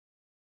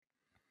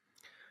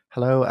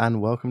Hello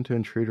and welcome to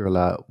Intruder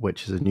Alert,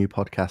 which is a new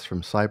podcast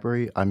from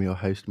Cybrary. I'm your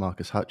host,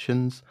 Marcus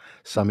Hutchins.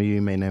 Some of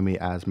you may know me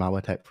as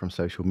Malware Tech from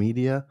social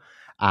media.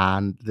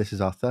 And this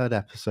is our third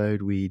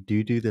episode. We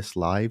do this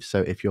live. So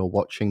if you're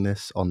watching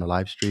this on the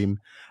live stream,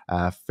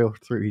 feel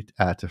free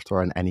to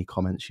throw in any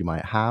comments you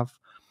might have.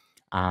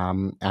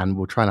 And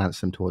we'll try and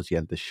answer them towards the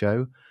end of the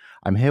show.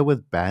 I'm here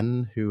with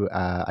Ben, who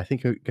I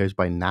think goes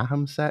by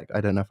Nahamsec.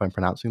 I don't know if I'm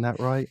pronouncing that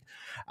right.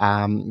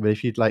 But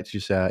if you'd like to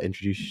just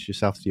introduce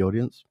yourself to the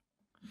audience.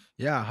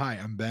 Yeah, hi,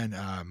 I'm Ben.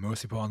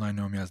 Most people online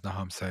know me as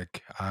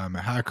Nahamsec. I'm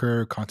a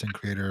hacker, content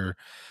creator.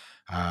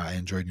 I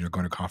enjoyed,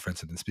 going to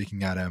conferences and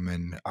speaking at them.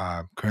 And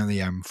currently,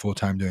 I'm full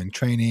time doing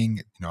training,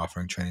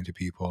 offering training to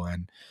people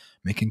and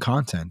making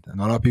content.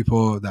 And a lot of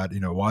people that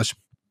watch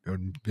or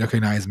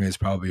recognize me is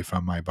probably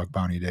from my bug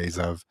bounty days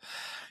of,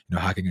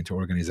 hacking into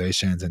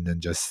organizations and then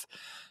just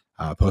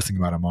posting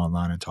about them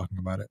online and talking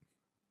about it.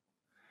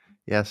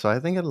 Yeah, so I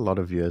think a lot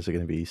of viewers are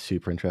going to be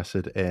super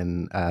interested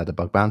in the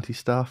bug bounty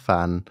stuff,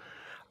 and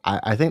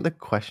I think the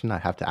question I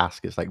have to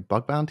ask is like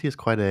bug bounty is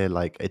quite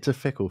a it's a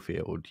fickle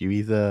field.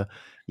 You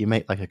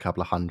make like a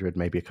couple of hundred,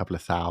 maybe a couple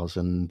of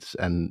thousand,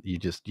 and you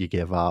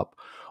give up,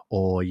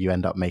 or you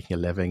end up making a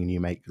living and you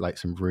make like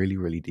some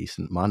really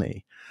decent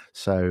money.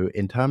 So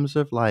in terms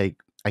of I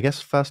guess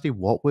firstly,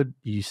 what would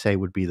you say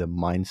would be the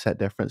mindset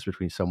difference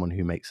between someone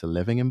who makes a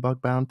living in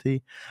bug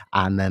bounty,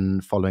 and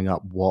then following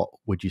up, what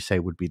would you say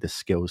would be the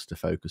skills to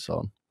focus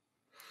on?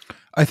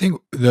 I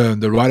think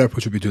the right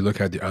approach would be to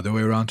look at the other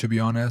way around, to be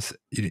honest.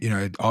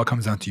 It all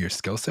comes down to your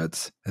skill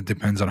sets. It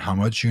depends on how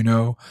much you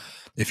know.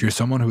 If you're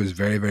someone who is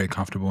very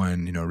comfortable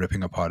in,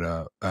 ripping apart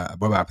a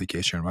web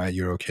application, right?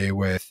 You're okay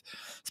with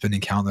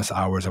spending countless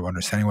hours of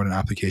understanding what an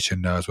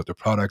application does, what the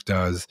product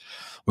does,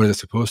 what is it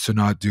supposed to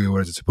not do,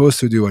 what is it supposed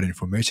to do, what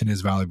information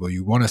is valuable.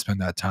 You want to spend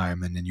that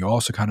time. And then you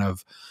also kind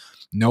of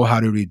know how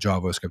to read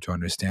JavaScript to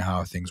understand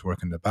how things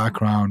work in the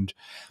background.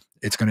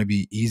 It's going to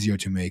be easier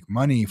to make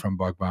money from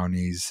bug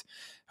bounties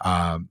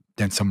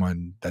than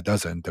someone that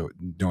doesn't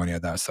do any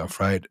of that stuff,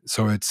 right?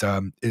 So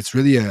it's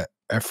really a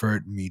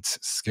effort meets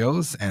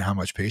skills and how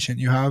much patience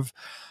you have.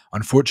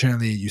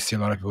 Unfortunately, you see a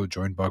lot of people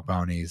join bug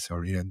bounties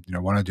or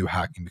want to do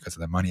hacking because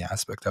of the money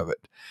aspect of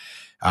it.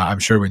 I'm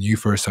sure when you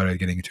first started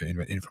getting into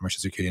information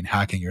security and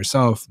hacking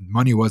yourself,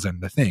 money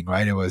wasn't the thing,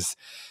 right? It was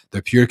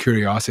the pure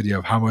curiosity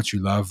of how much you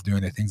love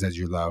doing the things that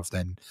you loved,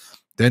 and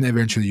then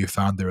eventually you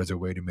found there is a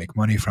way to make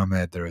money from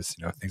it. There is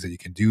things that you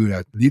can do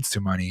that leads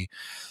to money,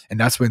 and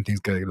that's when things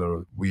get a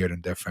little weird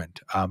and different.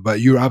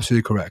 But you're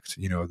absolutely correct.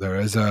 There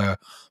is a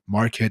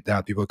market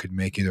that people could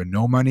make either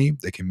no money,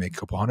 they can make a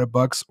couple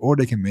 $100, or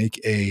they can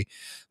make a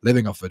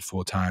living off it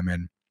full time.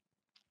 And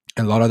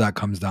a lot of that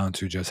comes down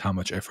to just how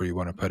much effort you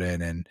want to put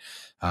in, and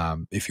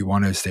if you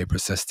want to stay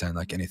persistent,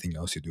 like anything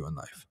else you do in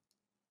life.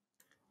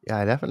 Yeah,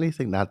 I definitely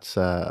think that's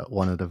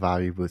one of the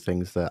valuable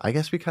things that I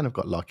guess we kind of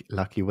got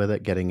lucky with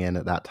it getting in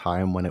at that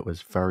time when it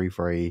was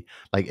very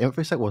like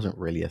InfoSec wasn't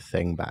really a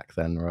thing back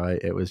then, right?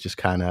 It was just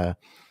kind of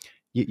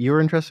you were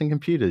interested in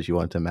computers, you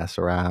wanted to mess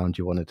around,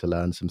 you wanted to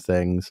learn some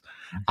things,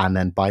 and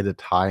then by the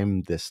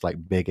time this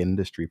like big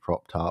industry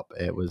propped up,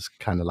 it was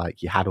kind of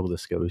like you had all the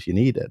skills you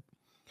needed.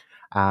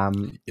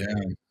 Um, Yeah.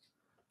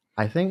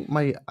 I think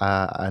my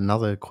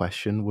another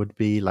question would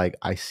be like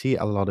I see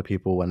a lot of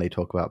people when they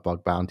talk about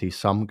bug bounty,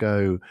 some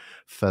go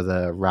for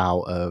the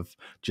route of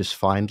just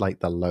find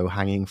like the low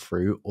hanging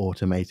fruit,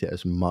 automate it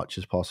as much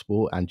as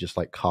possible, and just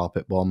like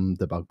carpet bomb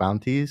the bug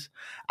bounties.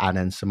 And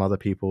then some other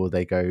people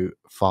they go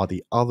far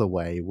the other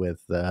way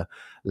with the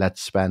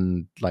let's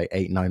spend like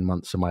 8 9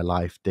 months of my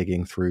life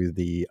digging through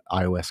the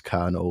iOS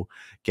kernel,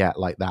 get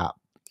like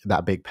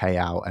that big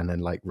payout, and then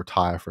like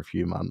retire for a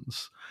few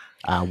months.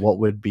 What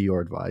would be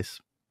your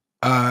advice?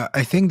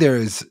 I think there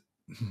is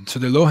so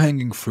the low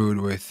hanging fruit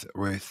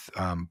with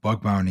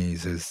bug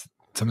bounties is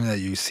something that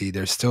you see.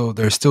 They're still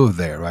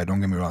there, right?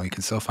 Don't get me wrong. You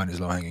can still find this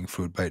low hanging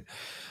fruit, but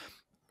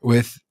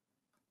with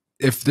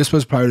if this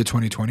was prior to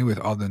 2020 with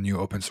all the new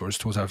open source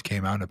tools that have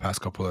came out in the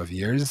past couple of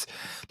years,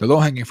 the low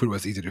hanging fruit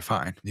was easy to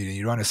find.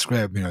 You run a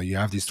script, you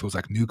have these tools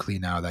like Nuclei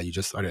now that you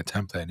just start a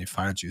template and you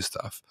find you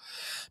stuff.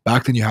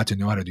 Back then, you had to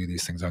know how to do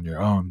these things on your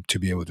own to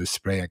be able to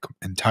spray an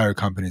entire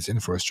company's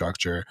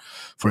infrastructure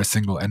for a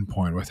single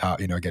endpoint without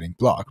getting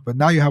blocked. But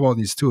now you have all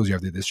these tools. You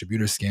have the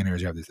distributor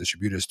scanners, you have these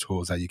distributors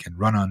tools that you can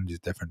run on these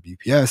different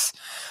BPS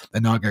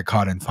and not get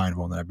caught and find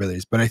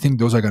vulnerabilities. But I think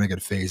those are going to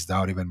get phased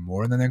out even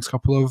more in the next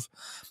couple of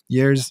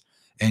years,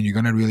 and you're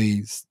going to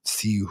really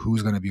see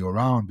who's going to be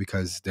around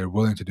because they're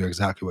willing to do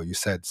exactly what you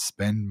said,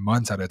 spend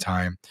months at a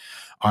time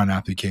on an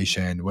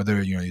application, whether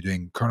you're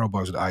doing kernel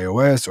bugs with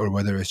iOS or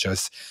whether it's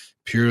just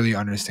purely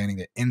understanding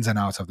the ins and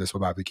outs of this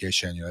web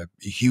application.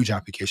 A huge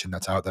application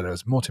that's out there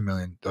is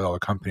multi-million-dollar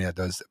company that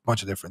does a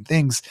bunch of different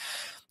things.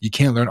 You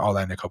can't learn all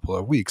that in a couple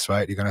of weeks,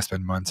 right? You're going to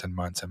spend months and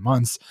months and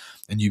months,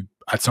 and you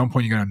at some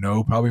point you're going to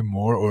know probably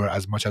more or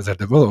as much as the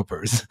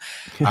developers.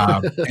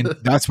 And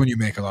that's when you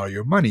make a lot of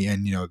your money.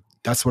 And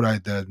that's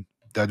what the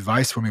the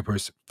advice for me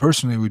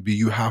personally would be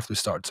you have to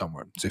start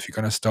somewhere. So if you're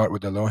going to start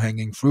with the low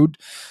hanging fruit,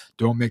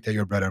 don't make that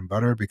your bread and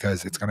butter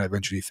because it's going to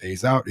eventually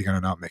phase out. You're going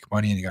to not make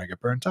money and you're going to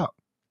get burnt out.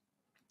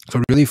 So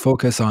really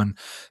focus on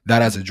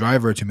that as a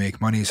driver to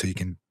make money so you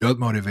can build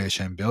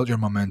motivation, build your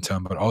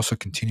momentum, but also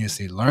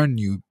continuously learn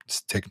new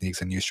techniques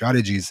and new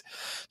strategies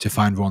to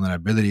find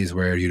vulnerabilities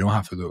where you don't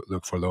have to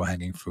look for low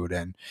hanging fruit.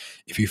 And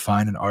if you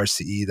find an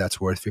RCE that's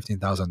worth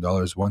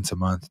 $15,000 once a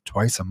month,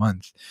 twice a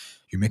month,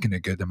 you're making a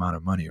good amount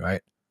of money,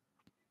 right?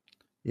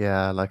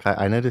 Yeah, like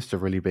I noticed a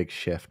really big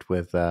shift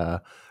with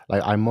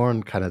like I'm more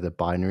on kind of the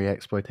binary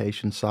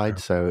exploitation side.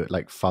 Okay. So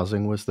like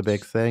fuzzing was the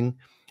big thing.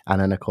 And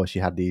then of course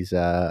you had these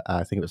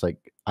I think it was like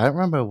I don't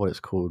remember what it's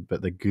called,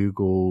 but the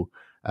Google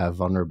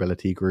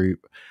vulnerability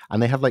group.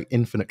 And they have like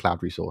infinite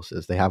cloud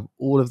resources. They have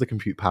all of the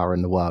compute power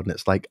in the world. And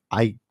it's like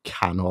I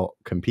cannot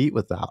compete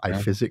with that. I Yeah.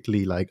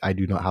 physically like I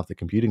do not have the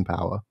computing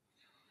power.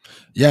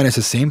 Yeah, and it's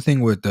the same thing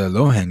with the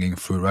low hanging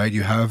fruit, right?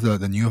 You have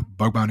the new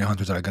bug bounty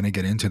hunters that are going to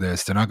get into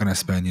this. They're not going to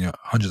spend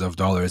hundreds of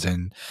dollars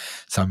in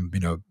some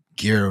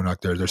gear or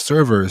like their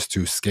servers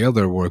to scale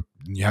their work.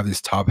 You have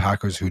these top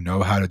hackers who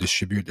know how to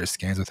distribute their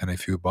scans within a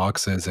few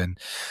boxes, and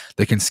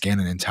they can scan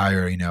an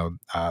entire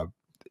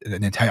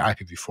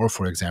IPv4,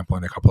 for example,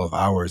 in a couple of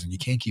hours, and you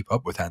can't keep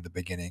up with that in the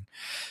beginning.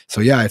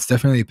 So yeah, it's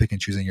definitely pick and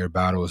choosing your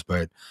battles,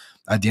 but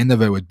at the end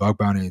of it, with bug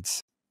bounty,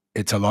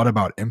 it's a lot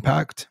about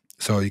impact.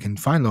 So you can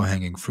find low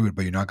hanging fruit,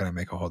 but you're not going to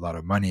make a whole lot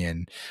of money,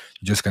 and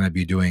you're just going to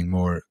be doing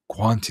more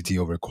quantity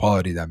over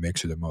quality that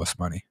makes you the most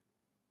money.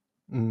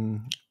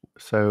 Mm.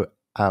 So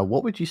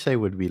what would you say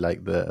would be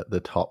like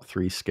the top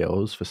three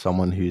skills for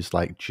someone who's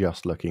like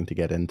just looking to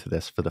get into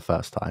this for the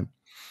first time?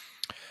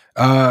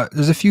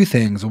 There's a few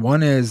things.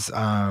 One is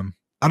I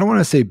don't want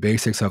to say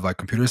basics of like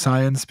computer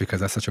science because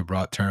that's such a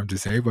broad term to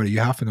say, but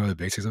you have to know the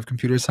basics of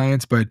computer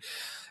science. But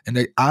in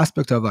the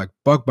aspect of like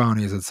bug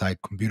bounties, it's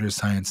like computer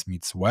science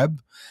meets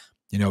web.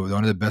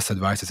 One of the best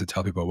advice is to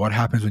tell people what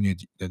happens when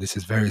this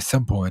is very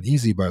simple and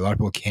easy, but a lot of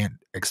people can't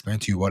explain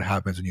to you what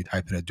happens when you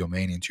type in a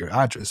domain into your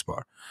address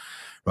bar,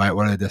 right?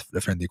 What are the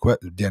different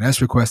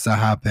DNS requests that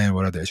happen?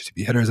 What are the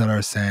HTTP headers that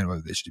are sent? What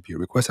are the HTTP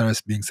requests that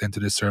are being sent to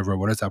the server?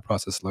 What does that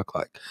process look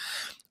like?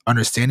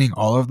 Understanding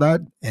all of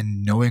that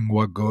and knowing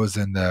what goes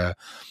in that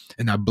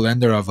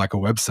blender of like a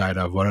website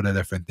of what are the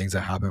different things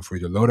that happen for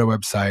you to load a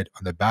website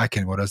on the back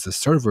end, what does the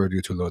server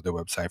do to load the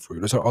website for you?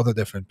 Those are all the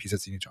different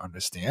pieces you need to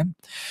understand.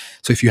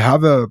 So if you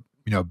have a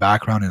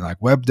background in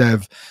like web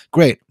dev,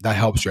 great, that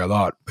helps you a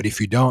lot. But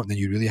if you don't, then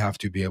you really have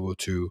to be able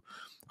to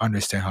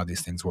understand how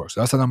these things work.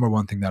 So that's the number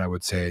one thing that I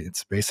would say.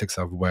 It's basics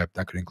of web.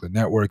 That could include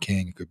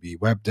networking, it could be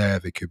web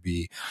dev, it could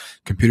be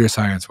computer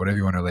science, whatever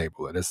you want to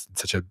label it. It's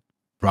such a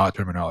broad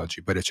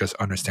terminology, but it's just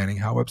understanding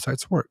how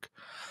websites work.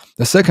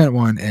 The second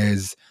one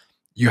is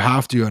you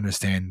have to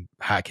understand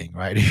hacking,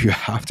 right? You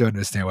have to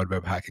understand what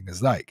web hacking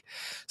is like.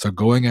 So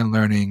going and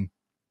learning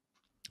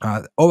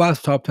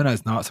OWASP Top 10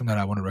 is not something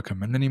that I want to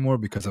recommend anymore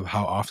because of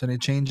how often it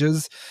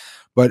changes,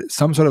 but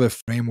some sort of a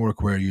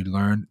framework where you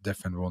learn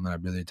different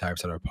vulnerability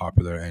types that are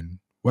popular in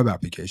web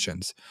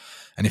applications.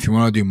 And if you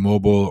want to do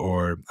mobile,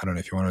 or I don't know,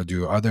 if you want to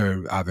do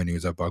other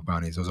avenues of bug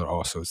bounties, those are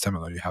also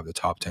similar. You have the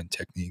top 10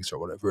 techniques or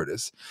whatever it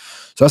is.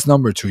 So that's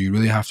number two. You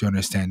really have to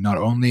understand not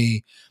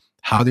only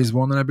how these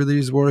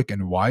vulnerabilities work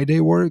and why they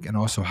work, and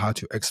also how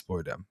to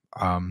exploit them.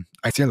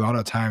 I see a lot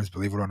of times,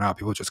 believe it or not,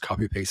 people just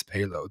copy paste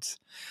payloads.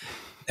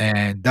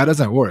 And that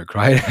doesn't work,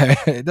 right?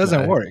 It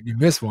doesn't No. work. You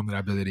miss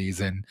vulnerabilities,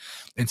 and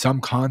in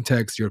some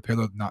contexts, your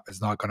payload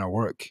is not going to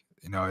work.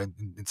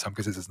 In some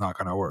cases, it's not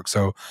going to work.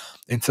 So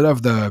instead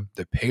of the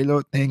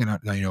payload thing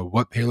and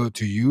what payload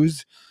to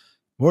use,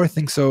 more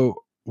think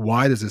so.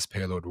 Why does this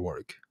payload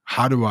work?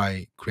 How do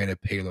I create a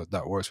payload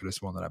that works for this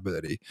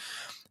vulnerability?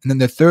 And then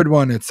the third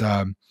one, it's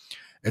a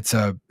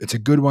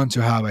good one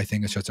to have. I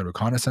think it's just a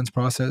reconnaissance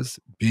process.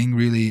 Being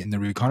really in the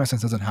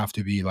reconnaissance doesn't have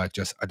to be like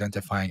just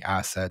identifying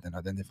asset and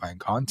identifying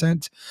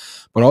content,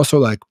 but also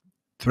like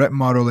threat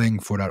modeling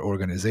for that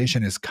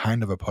organization is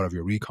kind of a part of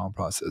your recon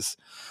process.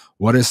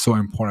 What is so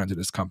important to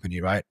this company,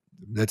 right?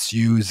 Let's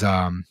use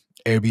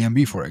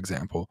Airbnb, for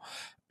example.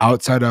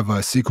 Outside of a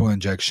SQL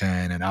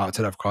injection and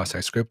outside of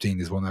cross-site scripting,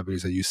 these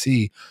vulnerabilities that you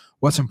see,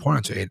 what's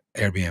important to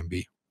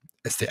Airbnb?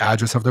 It's the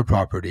address of the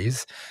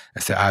properties.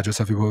 It's the address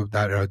of people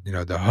that are,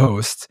 the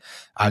hosts,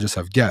 address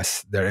of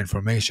guests, their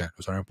information.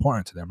 Those are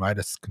important to them, right?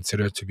 It's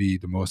considered to be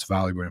the most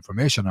valuable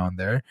information on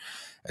there.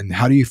 And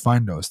how do you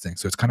find those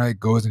things? So it's kind of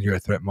goes into your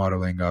threat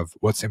modeling of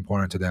what's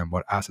important to them,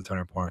 what assets are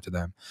important to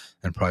them,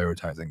 and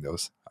prioritizing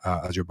those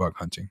as you're bug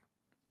hunting.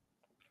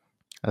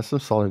 That's some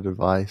solid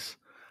advice.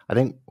 I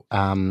think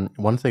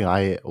one thing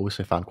I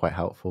also found quite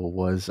helpful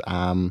was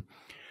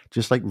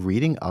just like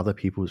reading other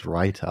people's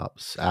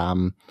write-ups.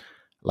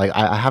 Like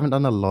I haven't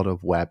done a lot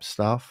of web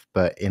stuff,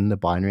 but in the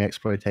binary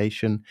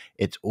exploitation,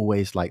 it's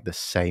always like the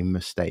same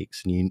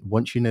mistakes. And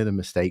once you know the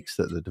mistakes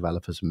that the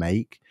developers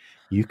make,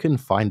 you can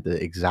find the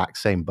exact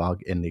same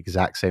bug in the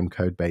exact same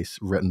code base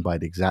written by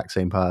the exact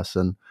same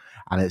person.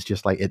 And it's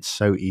just like it's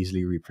so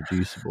easily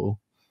reproducible.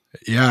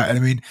 Yeah, and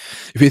I mean,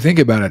 if you think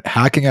about it,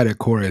 hacking at its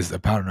core is a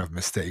pattern of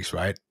mistakes,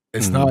 right?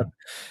 It's not Mm.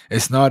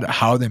 it's not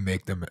how they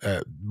make them,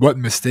 what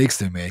mistakes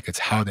they make, it's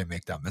how they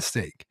make that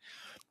mistake,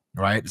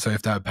 right? So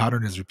if that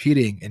pattern is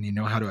repeating and you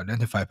know how to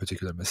identify a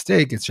particular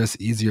mistake, it's just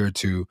easier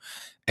to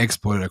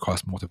exploit it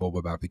across multiple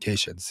web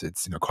applications.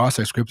 It's,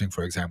 cross-site scripting,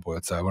 for example,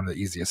 it's one of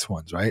the easiest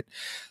ones, right?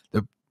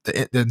 The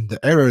the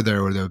error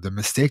there, or the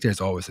mistake there, is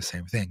always the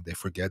same thing. They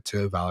forget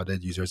to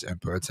validate users'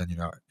 inputs and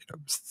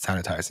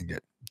sanitizing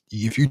it.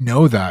 If you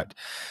know that,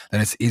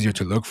 then it's easier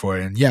to look for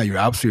it. And yeah, you're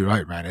absolutely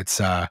right, man. It's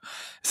the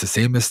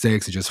same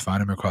mistakes. You just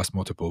find them across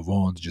multiple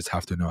vulns. You just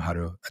have to know how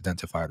to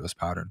identify those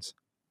patterns.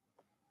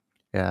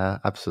 Yeah,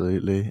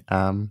 absolutely.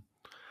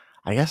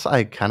 I guess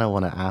I kind of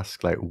want to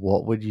ask, like,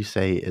 what would you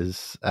say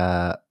is,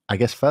 I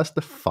guess, first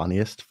the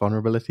funniest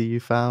vulnerability you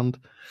found,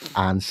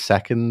 and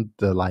second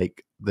the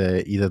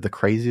the either the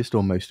craziest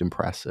or most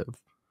impressive.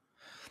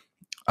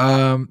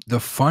 The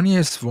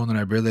funniest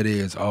vulnerability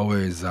is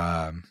always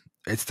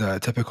it's the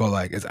typical,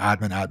 like, is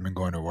admin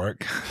going to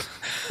work?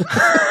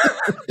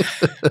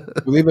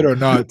 Believe it or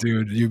not,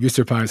 dude, you'd be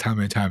surprised how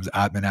many times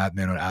admin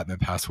or admin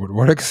password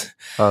works.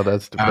 Oh,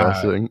 that's Uh,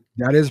 depressing.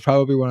 that is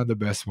probably one of the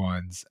best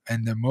ones.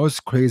 And the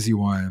most crazy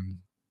one,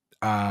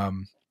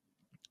 um,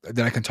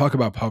 that I can talk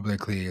about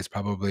publicly is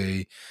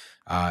probably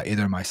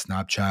either my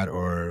Snapchat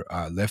or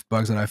Lyft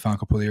bugs that I found a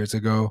couple of years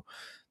ago.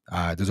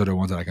 Those are the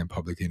ones that I can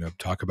publicly,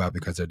 talk about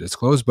because they're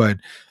disclosed. But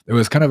it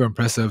was kind of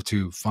impressive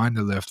to find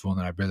the Lyft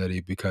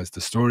vulnerability, because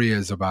the story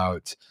is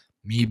about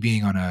me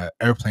being on an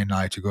airplane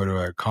night to go to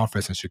a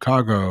conference in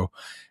Chicago,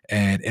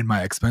 and in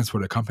my expense for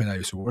the company that I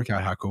used to work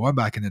at, HackerOne,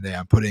 back in the day,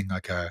 I'm putting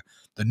like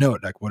the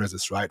note, like, what is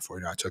this ride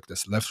for? I took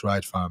this Lyft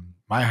ride from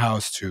my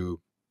house to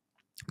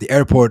the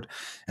airport,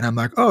 and I'm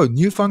like, oh,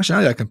 new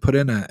functionality, I can put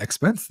in an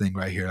expense thing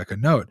right here, like a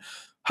note.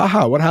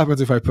 Haha, what happens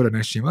if I put an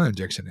HTML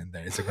injection in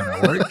there? Is it gonna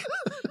work?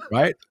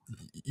 Right?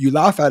 You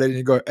laugh at it and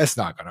you go, it's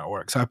not gonna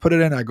work. So I put it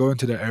in, I go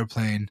into the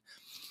airplane,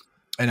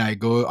 and I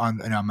go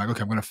on, and I'm like,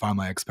 okay, I'm gonna file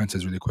my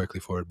expenses really quickly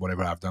for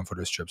whatever I've done for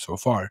this trip so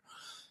far.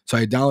 So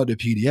I download the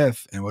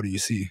PDF, and what do you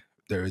see?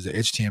 There is a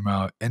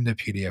HTML in the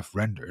PDF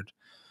rendered,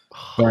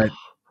 but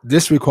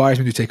this requires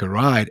me to take a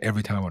ride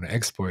every time I want to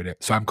exploit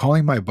it. So I'm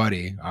calling my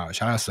buddy,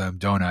 shout out to him,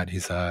 Donut.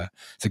 He's a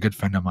good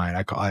friend of mine.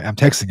 I'm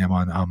texting him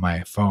on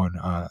my phone,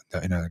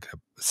 in a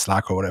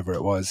Slack or whatever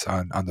it was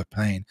on the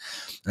plane,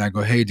 and I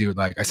go, hey dude,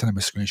 like, I sent him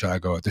a screenshot. I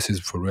go, this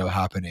is for real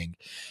happening.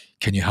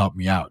 Can you help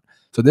me out?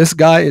 So this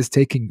guy is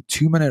taking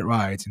 2-minute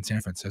rides in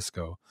San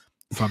Francisco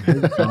from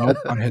his job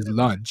on his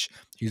lunch.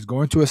 He's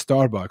going to a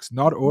Starbucks,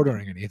 not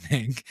ordering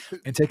anything,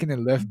 and taking a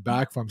lift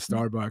back from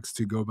Starbucks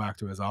to go back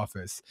to his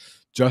office,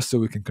 just so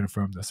we can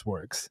confirm this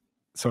works.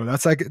 So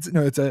that's like, it's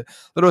a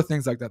little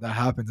things like that that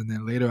happens. And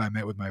then later I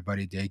met with my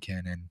buddy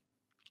Dakin, and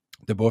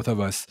the both of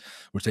us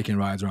were taking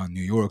rides around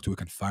New York so we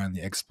can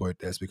finally exploit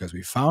this, because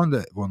we found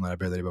the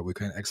vulnerability, but we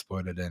couldn't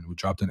exploit it. And we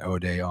dropped an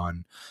O-Day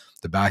on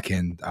the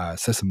backend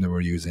system that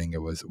we're using.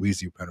 It was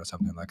WheezyPrint or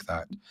something like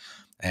that.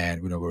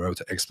 And we were able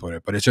to exploit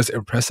it. But it's just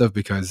impressive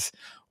because,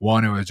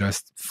 one, it was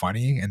just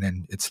funny, and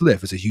then it's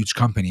Lyft. It's a huge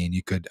company, and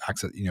you could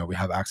access, we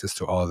have access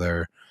to all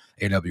their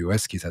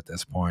AWS keys at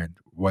this point.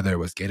 Whether it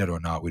was gated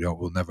or not,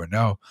 we'll never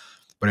know.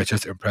 But it's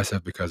just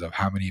impressive because of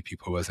how many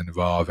people was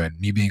involved, and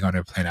me being on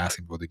a plane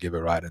asking people to give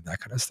a ride and that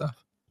kind of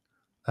stuff.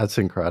 That's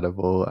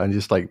incredible. And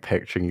just like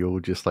picturing you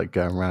all just like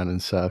going around in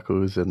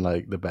circles in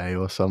like the bay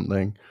or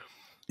something.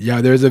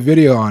 Yeah, there's a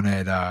video on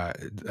it.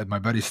 My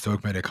buddy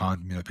Stoke made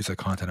a piece of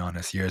content on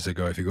this years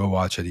ago. If you go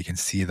watch it, you can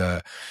see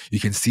the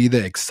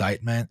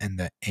excitement and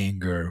the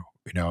anger,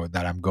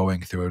 that I'm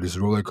going through. This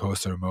roller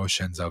coaster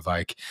emotions of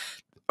like,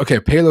 okay,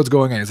 payload's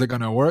going in. Is it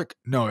gonna work?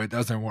 No, it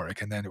doesn't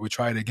work. And then we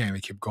try it again.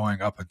 We keep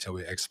going up until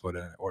we explode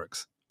it and it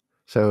works.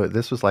 So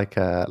this was like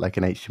an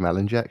HTML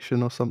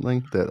injection or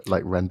something that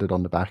like rendered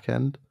on the back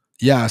end.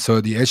 Yeah, so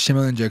the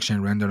HTML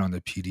injection rendered on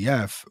the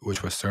PDF,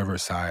 which was server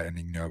side, and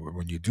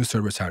when you do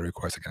server side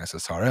requests like an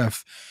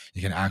SSRF,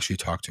 you can actually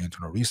talk to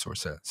internal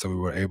resources. So we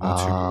were able to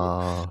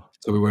Ah,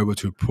 pull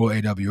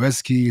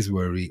AWS keys.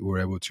 We were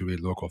able to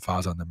read local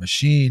files on the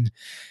machine,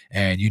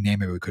 and you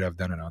name it, we could have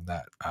done it on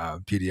that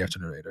PDF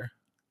generator.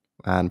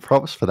 and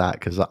props for that,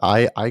 because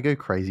I go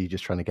crazy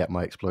just trying to get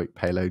my exploit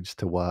payloads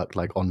to work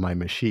like on my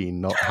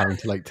machine, not having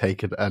to like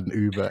take an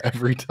Uber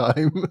every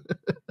time.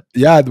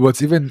 Yeah,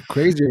 what's even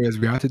crazier is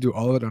we have to do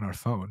all of it on our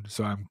phone.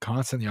 So I'm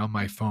constantly on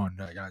my phone.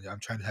 Like, I'm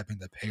trying to type in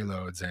the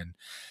payloads, and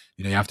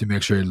you have to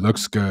make sure it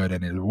looks good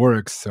and it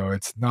works. So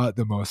it's not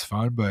the most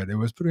fun, but it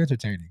was pretty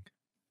entertaining.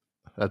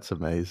 That's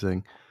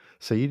amazing.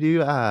 So you do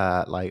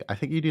like I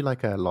think you do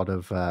like a lot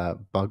of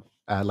bug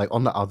like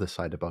on the other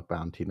side of bug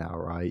bounty now,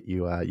 right?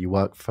 You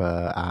work for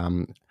are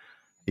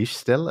you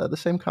still at the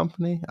same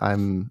company?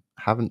 I'm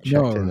haven't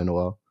checked in No, a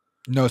while.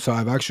 no. So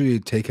I've actually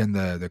taken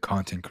the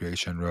content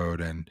creation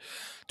road and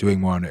doing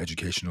more on the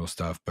educational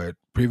stuff. But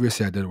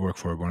previously, I did work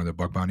for one of the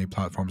bug bounty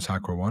platforms,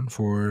 HackerOne,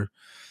 for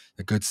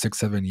a good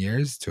 6-7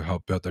 years to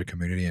help build their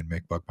community and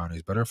make bug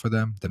bounties better for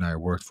them. Then I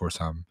worked for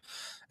some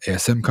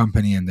ASM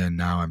company, and then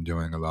now I'm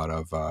doing a lot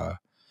of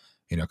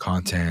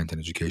content and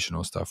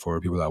educational stuff for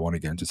people that want to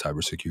get into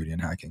cybersecurity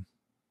and hacking.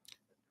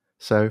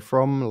 So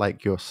from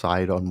like your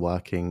side on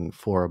working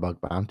for a bug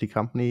bounty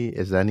company,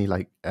 is there any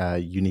like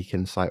unique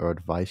insight or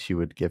advice you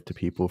would give to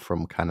people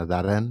from kind of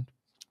that end?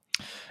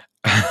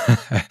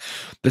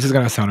 This is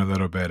gonna sound a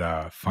little bit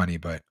funny,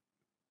 but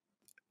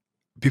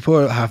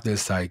people have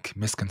this like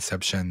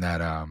misconception that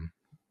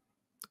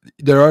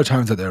there are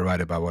times that they're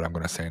right about what I'm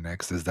gonna say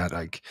next. Is that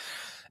like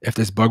if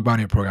this bug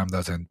bounty program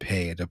doesn't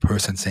pay, the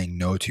person saying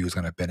no to you is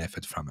gonna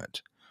benefit from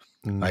it.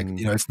 Like,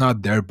 Mm, it's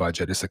not their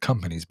budget, it's the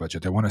company's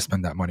budget. They want to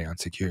spend that money on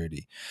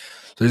security.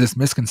 So there's this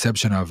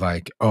misconception of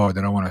like, oh, they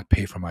don't want to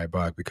pay for my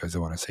bug because they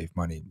want to save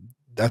money.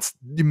 That's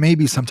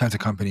maybe sometimes the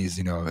companies,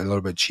 a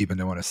little bit cheap and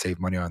they want to save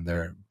money on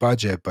their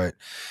budget, but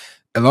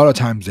a lot of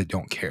times they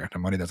don't care. The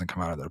money doesn't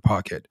come out of their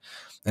pocket.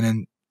 And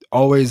then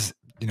always,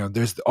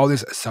 there's all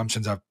these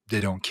assumptions of they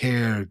don't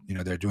care,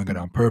 they're doing it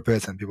on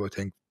purpose, and people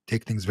take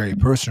things very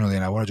personally.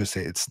 And I want to just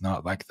say it's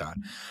not like that.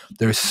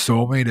 There's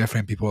so many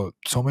different people,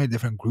 so many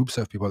different groups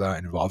of people that are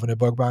involved in a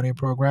bug bounty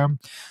program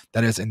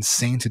that is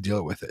insane to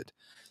deal with it.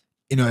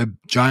 A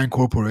giant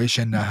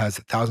corporation that has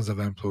thousands of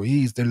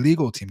employees, their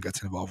legal team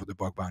gets involved with the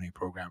bug bounty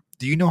program.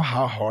 Do you know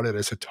how hard it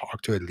is to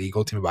talk to a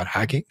legal team about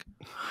hacking?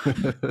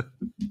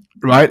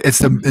 Right? It's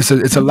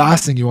the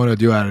last thing you want to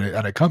do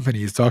at a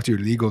company is talk to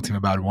your legal team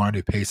about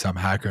wanting to pay some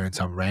hacker in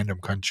some random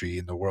country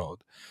in the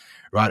world.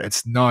 Right?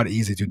 It's not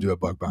easy to do a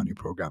bug bounty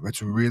program.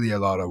 It's really a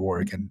lot of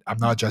work. And I'm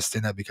not just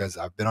saying that because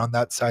I've been on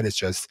that side.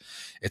 It's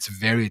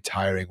very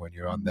tiring when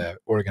you're on the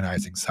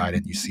organizing side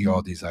and you see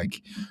all these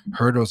like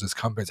hurdles these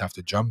companies have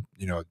to jump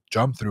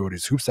through,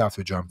 these hoops they have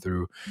to jump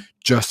through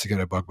just to get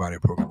a bug bounty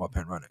program up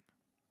and running.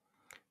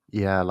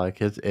 yeah,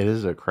 like it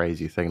is a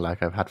crazy thing.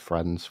 Like I've had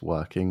friends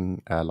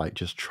working, like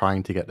just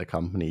trying to get the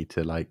company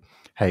to like,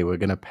 hey, we're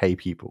gonna pay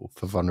people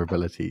for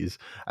vulnerabilities,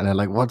 and they're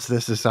like, what's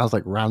this? This sounds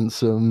like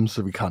ransom,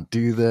 so we can't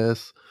do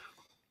this.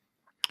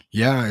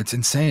 Yeah, it's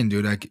insane,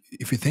 dude. Like,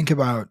 if you think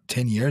about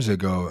 10 years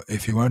ago,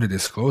 if you wanted to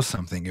disclose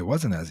something, it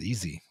wasn't as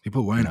easy.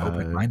 People weren't No.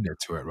 open-minded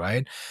to it,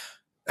 right?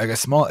 Like a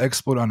small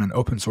exploit on an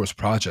open source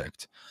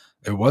project,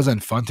 it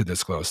wasn't fun to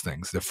disclose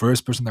things. The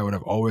first person that would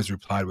have always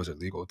replied was a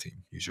legal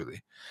team,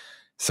 usually.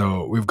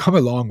 So we've come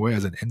a long way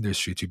as an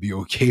industry to be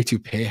okay to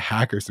pay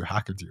hackers to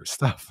hack into your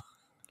stuff.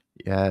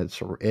 Yeah,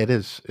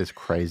 it's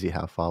crazy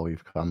how far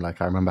we've come.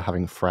 Like I remember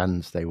having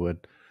friends, they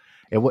wouldn't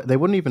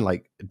even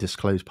like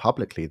disclose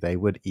publicly. They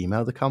would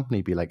email the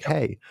company, be like, Yep.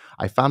 "Hey,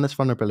 I found this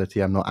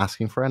vulnerability. I'm not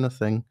asking for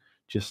anything.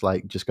 Just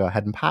go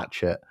ahead and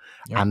patch it."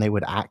 Yep. And they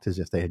would act as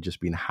if they had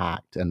just been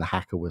hacked and the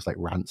hacker was like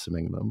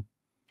ransoming them.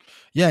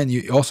 Yeah, and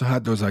you also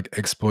had those like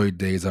exploit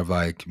days of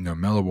like,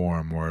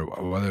 Mellowworm or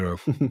whatever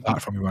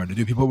platform you wanted to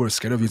do. People were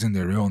scared of using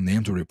their real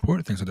name to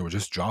report things, so they were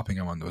just dropping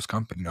them on those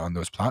on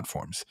those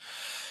platforms.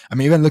 I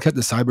mean, even look at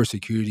the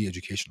cybersecurity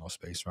educational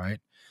space, right?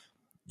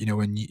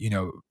 When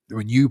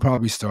you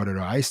probably started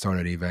or I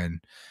started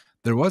even,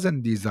 there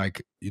wasn't these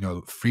like,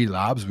 free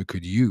labs we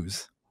could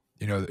use.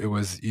 It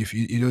was if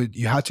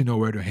you had to know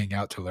where to hang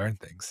out to learn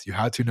things. You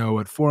had to know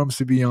what forums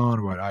to be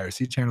on, what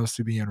IRC channels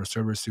to be in, or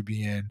servers to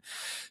be in,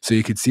 so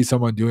you could see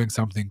someone doing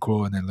something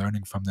cool and then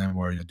learning from them,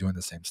 or doing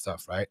the same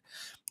stuff, right?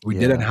 We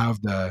didn't Yeah.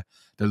 have the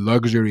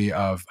luxury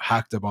of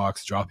hack the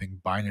box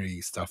dropping binary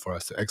stuff for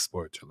us to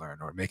export to learn,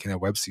 or making a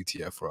web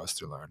CTF for us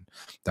to learn.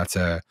 That's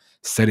a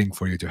setting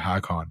for you to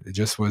hack on. It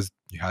just was,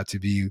 you had to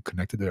be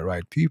connected to the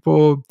right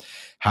people,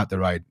 had the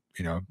right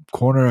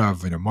corner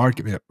of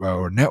market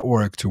or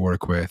network to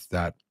work with.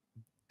 That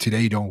today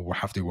you don't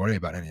have to worry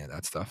about any of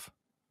that stuff.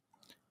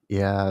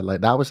 Yeah,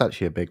 like that was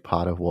actually a big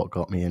part of what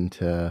got me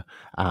into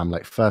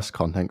like first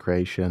content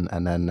creation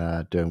and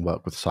then doing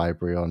work with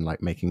Cybrary on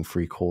like making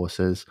free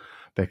courses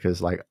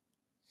because like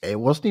it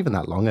wasn't even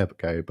that long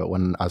ago, but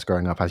when I was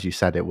growing up, as you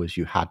said, it was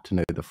you had to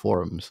know the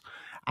forums.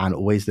 And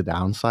always the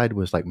downside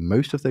was like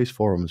most of those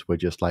forums were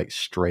just like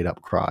straight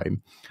up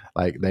crime.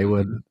 Like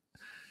Mhm.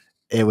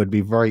 it would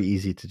be very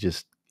easy to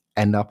just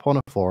end up on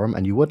a forum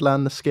and you would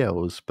learn the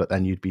skills, but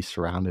then you'd be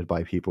surrounded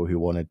by people who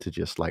wanted to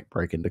just like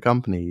break into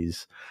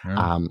companies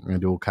Yeah. and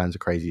do all kinds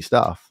of crazy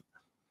stuff.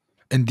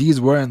 And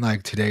these weren't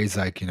like today's,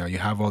 like, you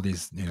have all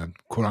these,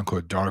 quote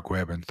unquote dark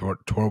web and Tor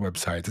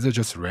websites. These are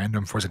just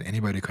random forums that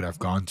anybody could have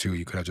gone to.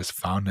 You could have just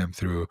found them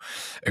through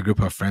a group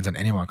of friends and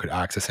anyone could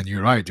access. And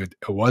you're right, dude,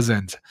 it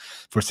wasn't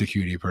for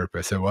security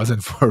purpose. It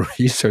wasn't for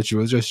research. It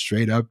was just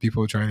straight up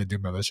people trying to do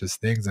malicious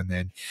things. And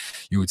then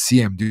you would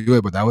see them do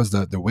it, but that was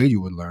the way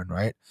you would learn,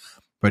 right?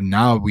 But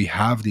now we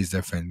have these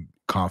different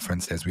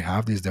conferences, we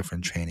have these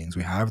different trainings,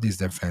 we have these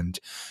different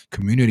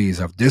communities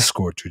of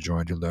Discord to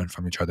join to learn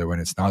from each other,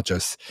 when it's not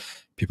just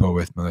people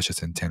with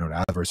malicious intent or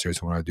adversaries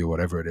who want to do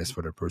whatever it is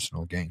for their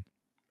personal gain.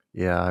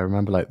 Yeah, I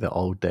remember like the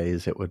old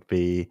days. It would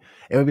be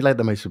like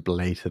the most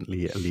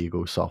blatantly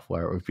illegal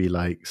software. It would be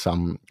like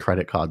some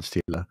credit card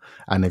stealer,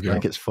 and they'd be Yeah.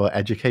 like, "It's for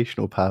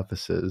educational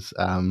purposes.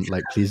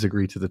 Like, please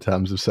agree to the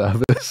terms of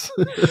service."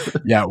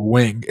 Yeah,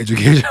 wing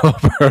educational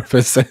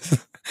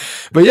purposes.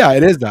 But yeah,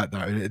 it is that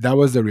though. That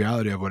was the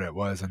reality of what it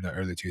was in the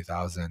early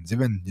 2000s.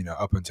 Even,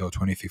 up until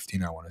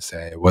 2015, I want to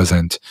say it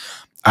wasn't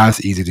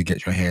as easy to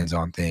get your hands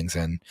on things.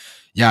 And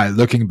yeah,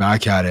 looking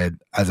back at it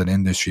as an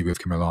industry, we've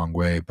come a long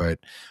way, but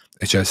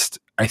it's just,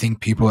 I think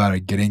people that are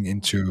getting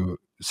into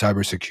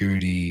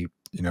cybersecurity,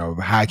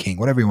 hacking,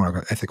 whatever you want to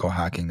call it, ethical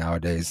hacking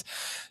nowadays,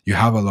 you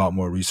have a lot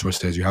more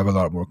resources, you have a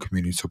lot more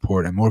community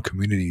support and more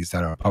communities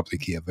that are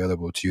publicly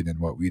available to you than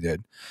what we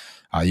did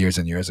years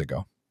and years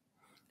ago.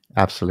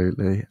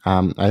 Absolutely.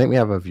 I think we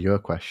have a viewer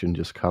question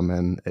just come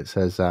in. It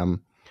says,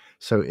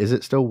 so is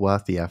it still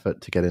worth the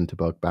effort to get into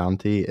bug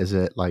bounty? Is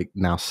it like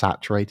now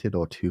saturated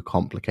or too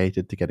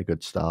complicated to get a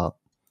good start?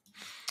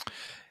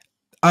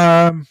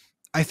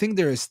 I think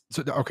there is,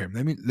 okay,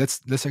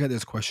 let's look at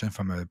this question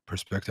from a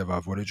perspective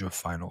of what is your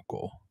final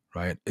goal,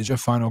 right? Is your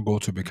final goal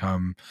to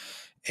become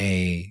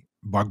a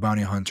bug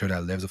bounty hunter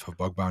that lives off of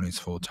bug bounties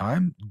full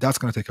time? That's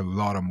going to take a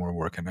lot of more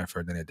work and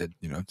effort than it did,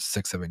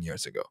 6-7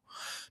 years ago,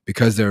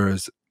 because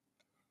there's,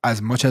 as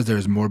much as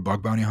there's more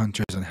bug bounty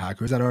hunters and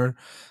hackers that are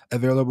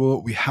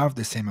available, we have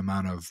the same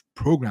amount of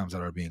programs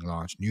that are being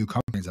launched, new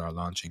companies that are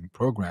launching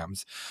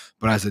programs.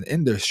 But as an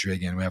industry,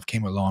 again, we have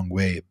came a long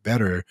way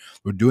better.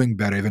 We're doing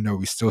better, even though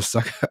we still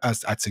suck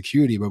at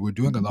security, but we're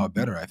doing a lot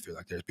better, I feel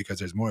like, because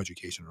there's more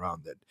education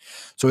around it.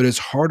 So it is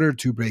harder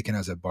to break in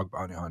as a bug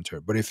bounty hunter.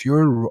 But if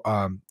your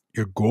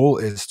goal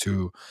is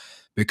to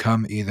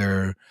become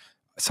either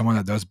someone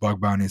that does bug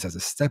bounties as a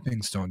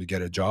stepping stone to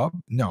get a job,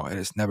 no, it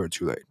is never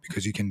too late,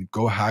 because you can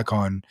go hack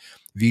on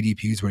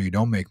VDPs where you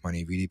don't make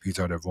money. VDPs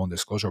are the vulnerability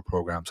disclosure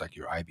programs like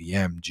your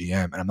IBM,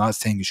 GM. And I'm not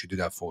saying you should do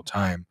that full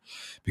time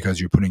because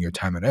you're putting your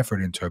time and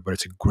effort into it, but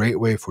it's a great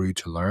way for you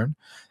to learn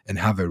and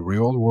have a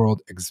real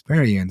world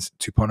experience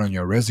to put on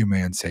your resume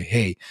and say,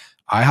 hey,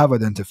 I have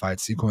identified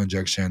SQL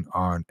injection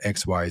on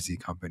XYZ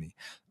company.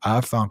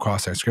 I've found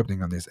cross-site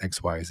scripting on this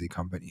XYZ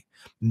company.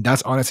 And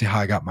that's honestly how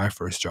I got my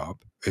first job,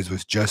 is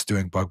was just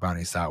doing bug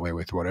bounties that way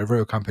with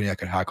whatever company I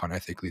could hack on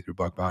ethically through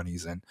bug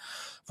bounties and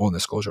vulnerability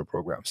disclosure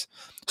programs.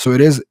 So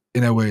it is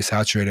in a way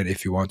saturated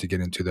if you want to get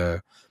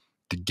into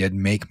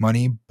make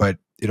money, but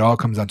it all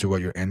comes down to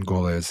what your end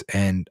goal is.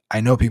 And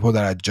I know people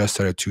that had just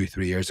started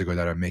 2-3 years ago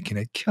that are making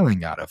a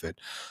killing out of it,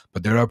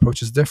 but their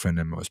approach is different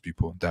than most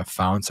people that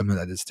found something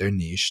that is their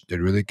niche. They're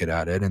really good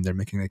at it and they're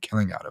making a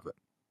killing out of it.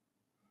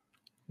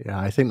 Yeah,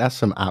 I think that's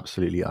some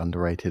absolutely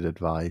underrated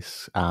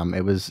advice.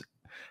 It was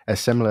a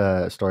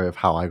similar story of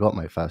how I got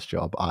my first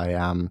job.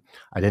 I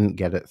didn't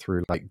get it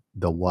through like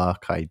the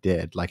work I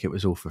did. Like, it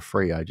was all for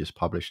free. I just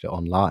published it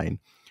online.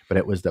 But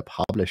it was the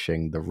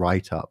publishing, the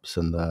write-ups,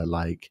 and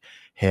the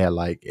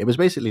it was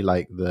basically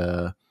like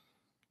the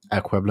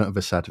equivalent of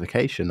a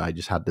certification. I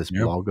just had this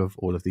Yep. blog of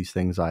all of these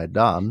things I had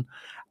done.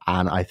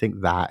 And I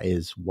think that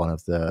is one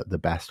of the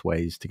best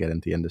ways to get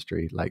into the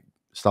industry. Like,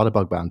 start a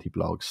bug bounty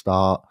blog,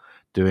 start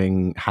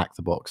doing hack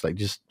the box, like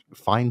just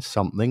find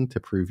something to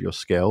prove your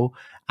skill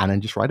and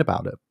then just write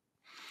about it.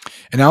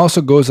 And it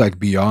also goes like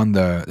beyond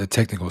the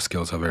technical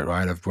skills of it,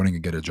 right? Of wanting to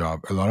get a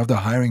job. A lot of the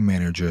hiring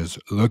managers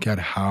look at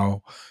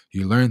how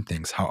you learn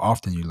things, how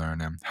often you learn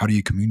them, how do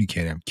you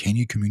communicate them? Can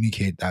you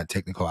communicate that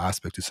technical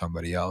aspect to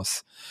somebody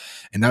else?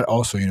 And that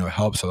also,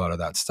 helps a lot of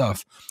that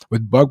stuff.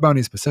 With bug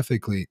bounty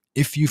specifically,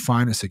 if you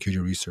find a security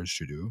research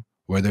to do,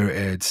 whether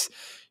it's,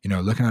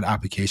 looking at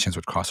applications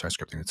with cross-site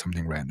scripting, it's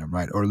something random,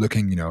 right? Or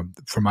looking,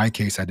 for my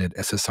case, I did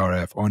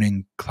SSRF,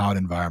 owning cloud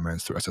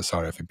environments through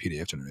SSRF and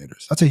PDF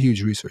generators. That's a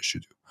huge research to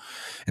do.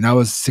 And that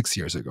was 6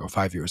 years ago,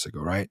 5 years ago,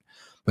 right?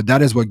 But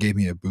that is what gave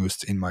me a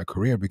boost in my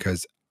career,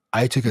 because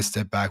I took a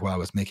step back while I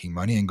was making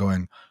money and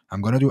going,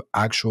 I'm going to do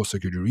actual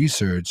security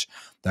research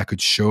that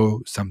could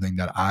show something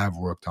that I've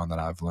worked on, that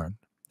I've learned.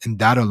 And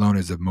that alone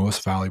is the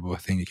most valuable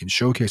thing you can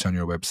showcase on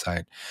your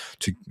website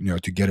to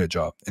get a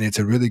job. And it's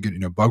a really good,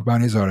 bug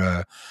bounties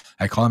are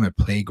I call them a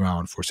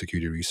playground for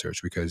security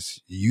research,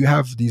 because you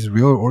have these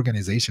real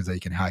organizations that you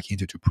can hack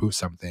into to prove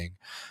something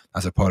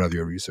as a part of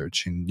your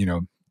research. And,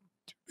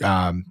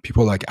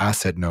 people like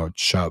Asset Node,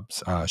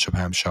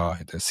 Shubham Shah,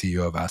 the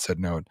CEO of Asset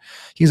Node,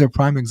 he's a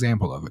prime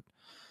example of it.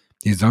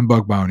 He's done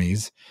bug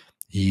bounties.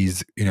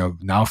 He's,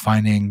 now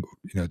finding,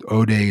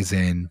 O-days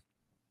in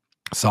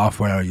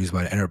software used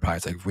by the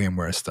enterprise, like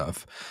VMware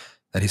stuff,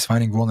 that he's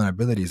finding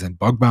vulnerabilities, and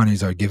bug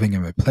bounties are giving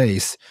him a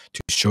place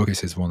to showcase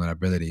his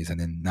vulnerabilities. And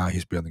then now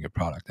he's building a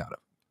product out of it.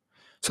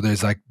 So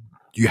there's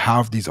you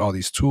have all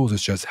these tools.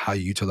 It's just how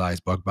you utilize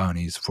bug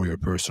bounties for your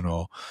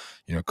personal,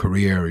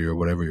 career or your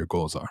whatever your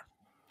goals are.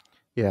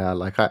 Yeah,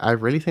 like I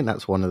really think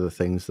that's one of the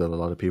things that a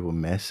lot of people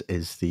miss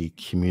is the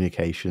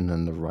communication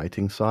and the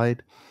writing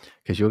side.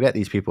 Because you'll get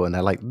these people and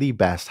they're like the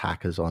best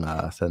hackers on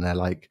earth, and they're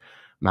like,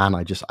 man,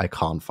 I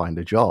can't find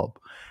a job.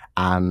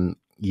 And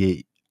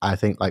I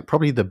think like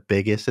probably the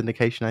biggest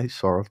indication I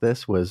saw of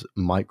this was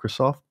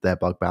Microsoft, their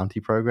bug bounty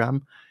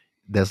program.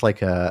 There's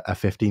like a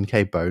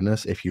 15K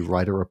bonus if you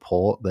write a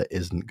report that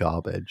isn't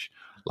garbage.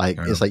 Like,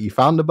 it's like you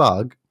found a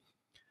bug,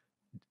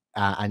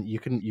 and you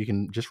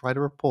can just write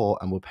a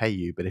report and we'll pay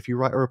you. But if you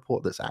write a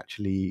report that's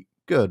actually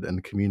good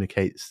and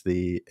communicates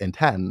the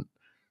intent,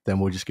 then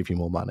we'll just give you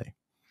more money.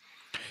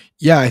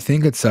 Yeah, I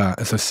think it's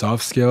a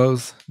soft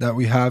skills that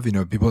we have.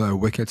 People that are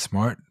wicked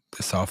smart,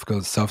 the soft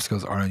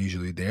skills aren't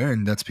usually there,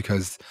 and that's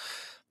because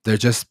they're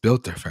just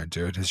built different,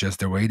 dude. It's just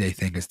the way they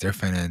think is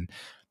different, and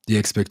the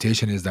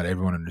expectation is that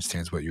everyone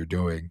understands what you're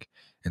doing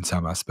in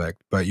some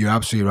aspect. But you're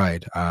absolutely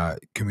right.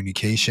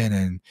 Communication,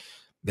 and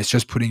it's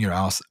just putting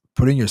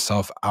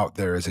yourself out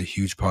there is a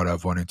huge part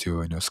of wanting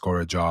to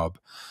score a job.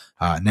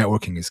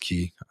 Networking is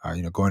key.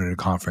 Going to the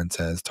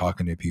conferences,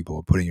 talking to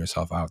people, putting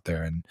yourself out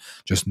there, and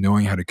just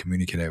knowing how to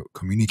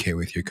communicate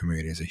with your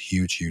community is a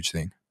huge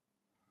thing.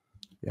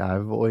 Yeah,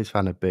 I've always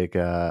found a big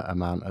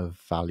amount of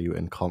value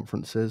in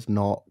conferences,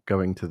 not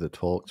going to the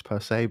talks per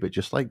se, but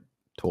just like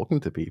talking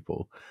to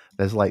people.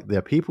 There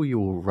are people you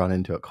will run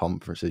into at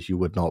conferences you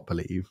would not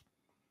believe.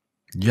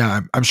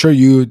 Yeah, I'm sure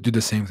you do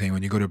the same thing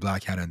when you go to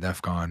Black Hat and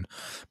DEF CON.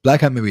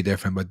 Black Hat may be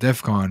different, but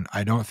DEF CON,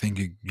 I don't think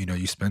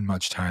you spend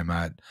much time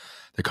at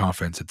the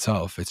conference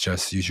itself. It's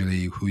just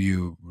usually who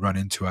you run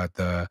into at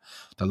the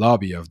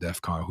lobby of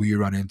DEF CON, who you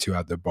run into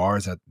at the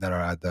bars that are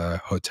at the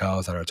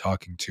hotels that are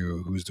talking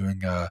to, who's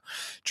doing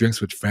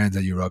drinks with friends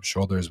that you rub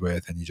shoulders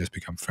with and you just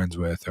become friends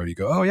with, or you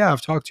go, oh yeah,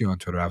 I've talked to you on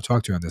Twitter, I've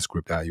talked to you on this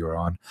group that you were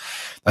on.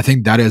 I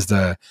think that is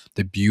the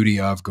beauty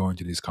of going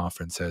to these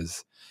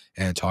conferences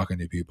and talking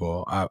to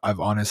people. I've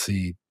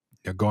honestly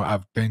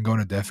I've been going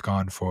to DEF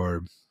CON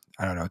for,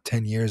 I don't know,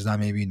 10 years now,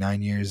 maybe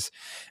 9 years.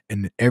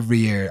 And every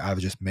year I've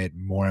just made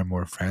more and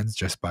more friends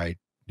just by,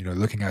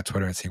 looking at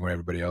Twitter and seeing where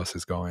everybody else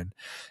is going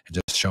and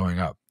just showing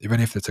up. Even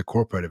if it's a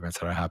corporate events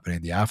that are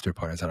happening, the after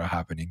parties that are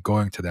happening,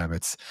 going to them,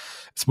 it's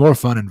more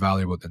fun and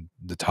valuable than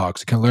the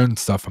talks. You can learn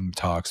stuff from the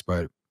talks,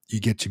 but you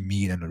get to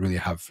meet and really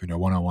have,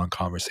 one-on-one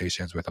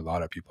conversations with a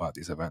lot of people at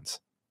these events.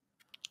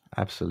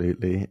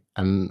 Absolutely.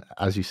 And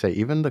as you say,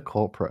 even the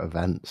corporate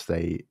events,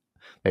 they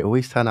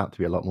always turn out to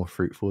be a lot more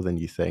fruitful than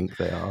you think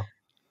they are.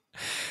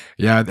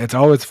 Yeah, it's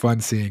always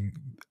fun seeing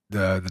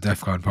the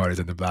DEF CON parties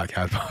and the Black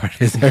Hat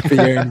parties every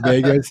year in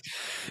Vegas.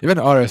 Even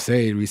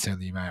RSA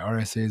recently, man.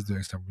 RSA is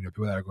doing some,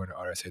 people that are going to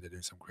RSA, they're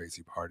doing some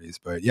crazy parties.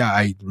 But yeah,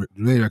 I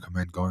really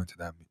recommend going to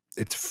them.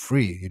 It's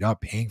free. You're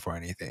not paying for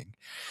anything.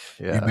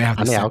 You may Yeah. have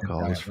to And the stand in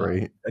alcohol is that line.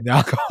 free. And the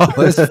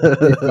alcohol is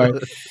free,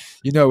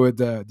 but with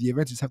the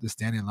events, you just have to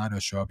stand in line or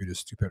show up. You're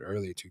just stupid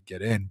early to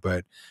get in.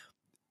 But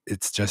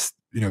it's just,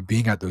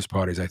 being at those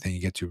parties, I think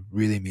you get to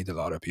really meet a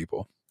lot of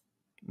people.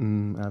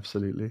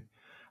 Absolutely.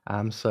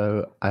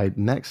 So I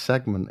next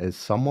segment is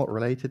somewhat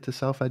related to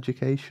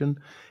self-education.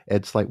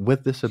 It's like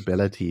with this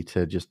ability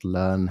to just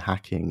learn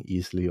hacking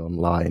easily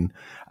online,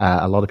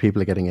 a lot of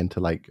people are getting into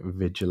like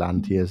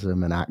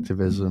vigilantism and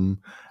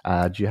activism.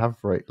 Do you have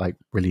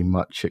really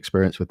much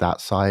experience with that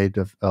side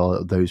of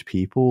those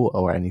people,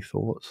 or any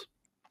thoughts?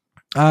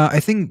 I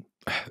think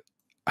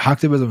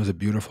hacktivism is a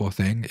beautiful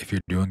thing if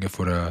you're doing it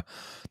for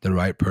the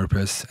right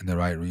purpose and the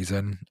right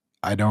reason.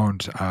 I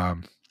don't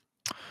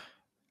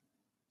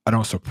I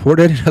don't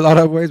support it in a lot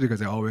of ways because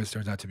it always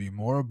turns out to be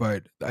more,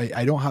 but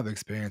I don't have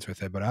experience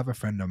with it. But I have a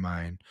friend of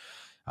mine,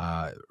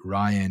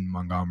 Ryan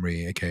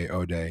Montgomery, aka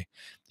Ode.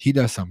 He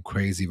does some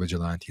crazy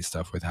vigilante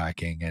stuff with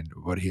hacking and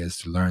what he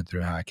has learned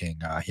through hacking.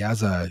 He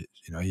has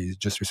he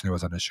just recently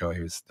was on the show.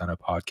 He was done a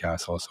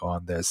podcast also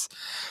on this,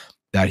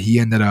 that he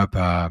ended up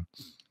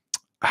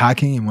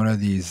hacking in one of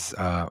these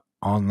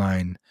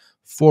online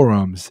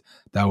forums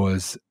that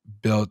was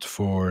built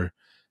for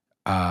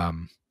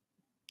um,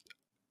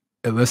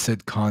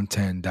 illicit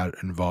content that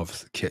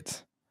involves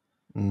kids.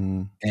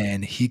 Mm,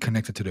 And he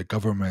connected to the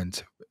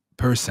government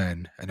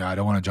person. And I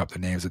don't want to drop the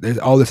names.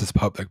 All this is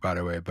public, by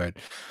the way. But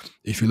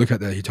if you look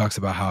at he talks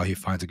about how he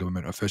finds a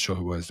government official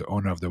who was the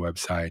owner of the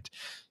website,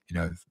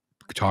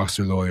 talks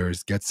to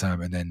lawyers, gets them,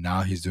 and then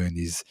now he's doing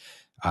these,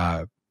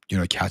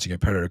 catching a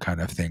predator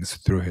kind of things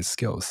through his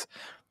skills.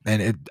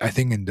 And I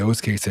think in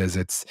those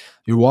cases,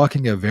 you're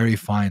walking a very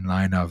fine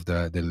line of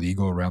the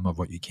legal realm of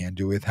what you can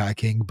do with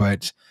hacking.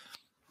 But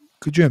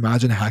could you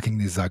imagine hacking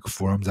these like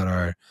forums that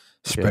are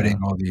spreading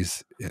yeah. all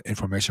these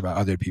information about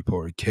other people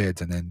or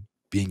kids, and then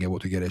being able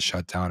to get it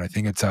shut down? I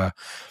think it's a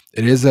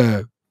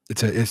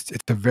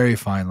very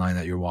fine line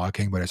that you're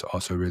walking, but it's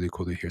also really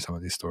cool to hear some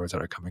of these stories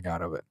that are coming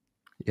out of it.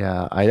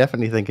 Yeah, I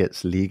definitely think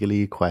it's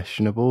legally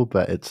questionable,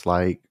 but it's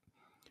like,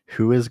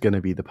 who is going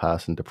to be the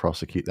person to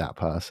prosecute that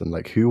person?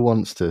 Like, who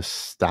wants to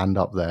stand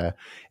up there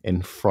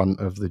in front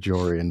of the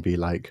jury and be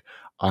like,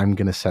 I'm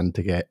going to send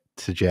to get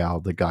to jail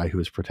the guy who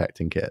was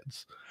protecting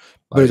kids?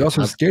 But it's Like,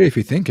 also scary if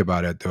you think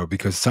about it, though,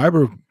 because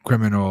cyber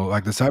criminal,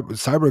 like the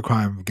cyber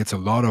crime, gets a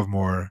lot of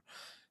more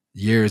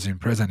years in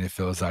prison. It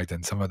feels like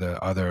than some of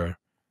the other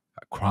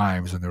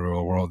crimes in the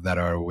real world that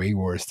are way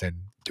worse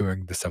than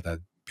doing the stuff that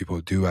people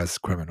do as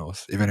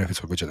criminals, even if it's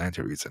for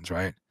vigilante reasons,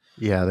 right?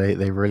 yeah,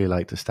 they really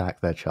like to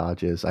stack their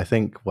charges. I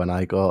think when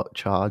I got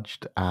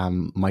charged,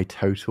 my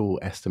total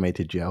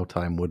estimated jail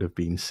time would have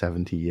been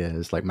 70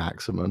 years, like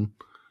maximum.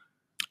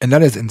 And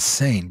that is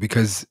insane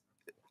because,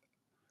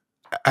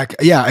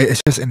 yeah,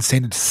 it's just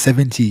insane. It's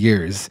 70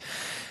 years.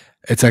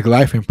 It's like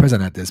life in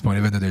prison at this point,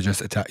 even though they're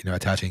just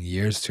attaching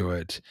years to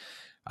it.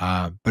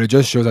 But it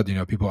just shows that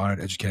people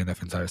aren't educated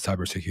enough inside of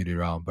cybersecurity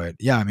realm. But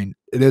yeah, I mean,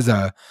 it is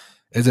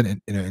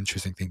an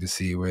interesting thing to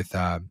see with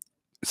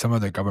some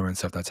of the government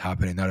stuff that's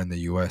happening, not in the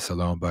U.S.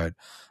 alone, but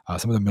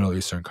some of the Middle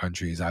Eastern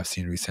countries. I've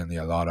seen recently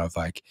a lot of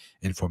like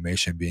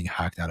information being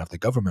hacked out of the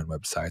government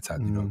websites that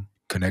Mm,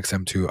 connects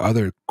them to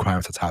other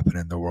crimes that's happened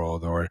in the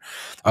world, or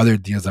other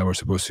deals that were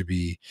supposed to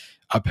be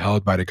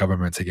upheld by the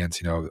governments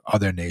against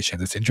other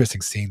nations. It's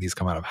interesting seeing these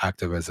come out of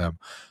hacktivism,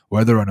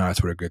 whether or not it's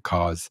for a good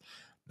cause.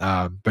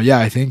 But yeah,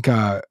 I think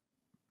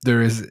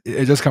there is.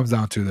 It just comes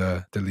down to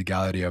the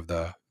legality of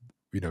the,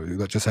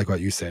 just like what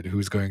you said,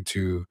 who's going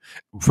to,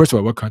 first of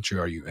all, what country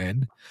are you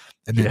in,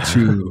 and then yeah.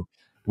 two,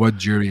 what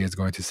jury is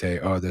going to say,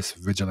 oh, this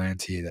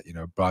vigilante that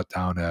brought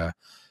down a,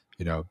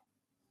 you know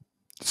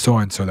so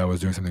and so that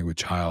was doing something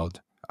with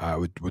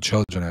with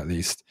children at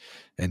least,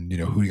 and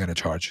who are you going to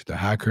charge, the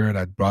hacker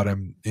that brought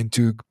him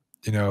into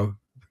you know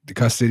the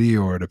custody,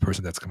 or the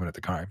person that's committed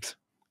the crimes.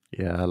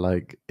 Yeah,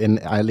 like in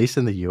at least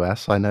in the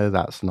US, I know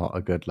that's not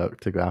a good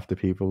look to go after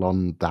people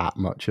on that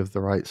much of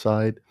the right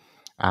side.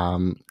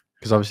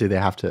 Because obviously they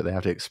have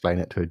to explain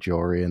it to a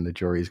jury, and the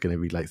jury is going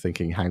to be like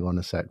thinking, "Hang on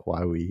a sec,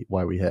 why are we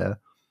here?"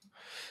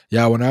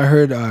 Yeah, when I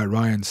heard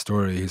Ryan's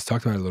story, he's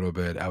talked about it a little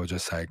bit. I was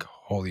just like,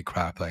 "Holy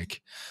crap!" Like,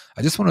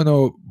 I just want to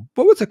know,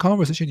 what was the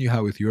conversation you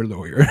had with your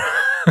lawyer?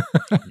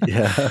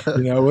 Yeah.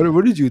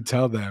 What did you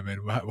tell them,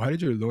 and why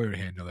did your lawyer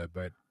handle it?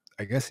 But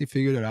I guess he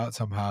figured it out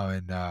somehow,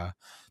 and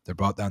they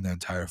brought down the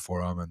entire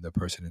forum, and the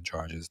person in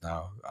charge is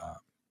now,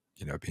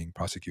 being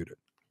prosecuted.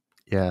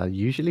 Yeah,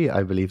 usually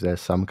I believe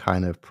there's some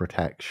kind of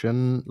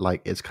protection,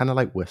 like it's kind of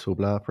like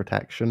whistleblower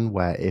protection,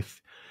 where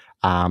if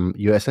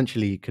you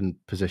essentially can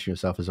position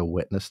yourself as a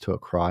witness to a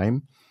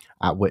crime,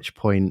 at which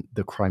point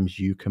the crimes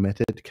you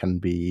committed can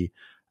be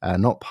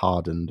not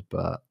pardoned,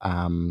 but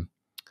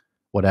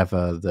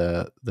whatever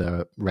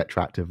the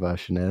retroactive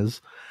version is.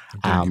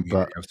 Getting immunity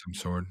But of some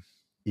sort.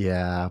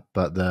 yeah,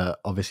 but the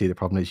obviously the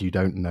problem is you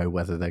don't know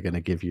whether they're going to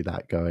give you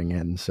that going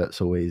in, so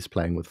it's always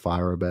playing with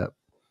fire a bit.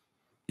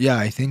 Yeah,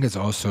 I think it's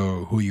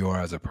also who you are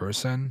as a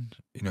person.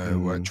 What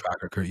Mm.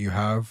 track record you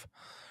have.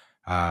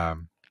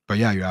 Um, but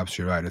yeah, you're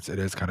absolutely right. It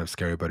is kind of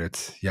scary, but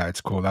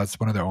it's cool. That's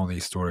one of the only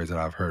stories that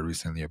I've heard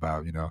recently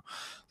about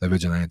the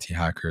vigilante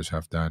hackers who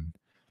have done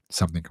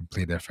something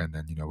completely different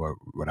than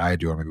what I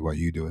do, or maybe what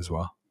you do as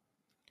well.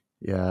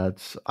 Yeah,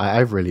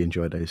 I've really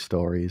enjoyed those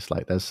stories.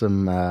 Like, there's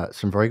some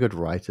very good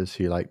writers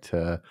who like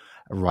to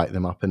write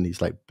them up in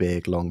these like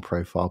big long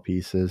profile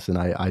pieces, and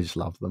I just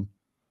love them.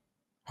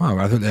 Wow,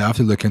 I have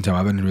to look into 'em. I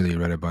haven't really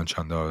read a bunch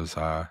on those,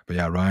 but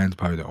yeah, Ryan's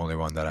probably the only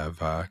one that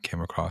I've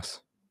came across.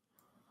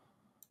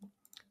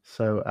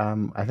 So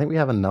I think we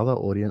have another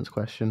audience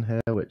question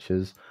here, which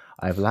is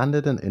I've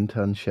landed an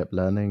internship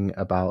learning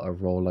about a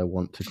role I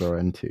want to grow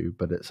into,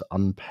 but it's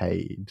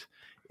unpaid.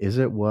 Is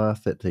it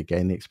worth it to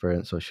gain the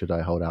experience, or should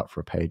I hold out for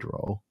a paid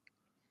role?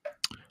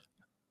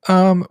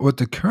 With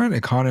the current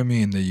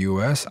economy in the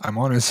US, I'm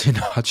honestly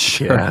not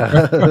sure.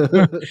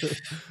 Yeah.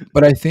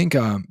 But I think,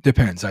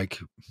 depends, like,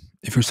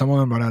 if you're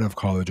someone right out of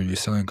college or you're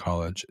still in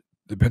college,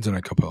 depends on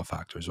a couple of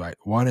factors, right?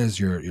 One is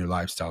your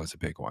lifestyle is a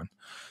big one.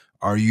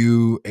 Are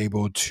you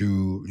able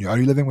to are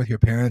you living with your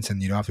parents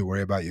and you don't have to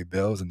worry about your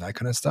bills and that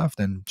kind of stuff?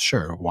 Then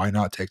sure, why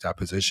not take that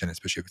position,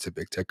 especially if it's a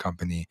big tech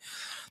company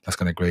that's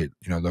gonna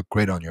look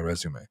great on your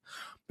resume.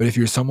 But if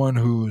you're someone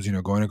who's,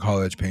 going to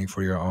college, paying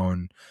for your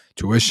own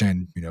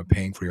tuition,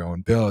 paying for your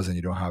own bills, and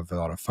you don't have a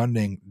lot of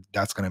funding,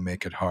 that's gonna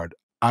make it hard.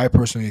 I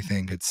personally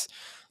think it's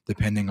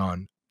depending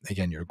on,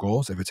 again, your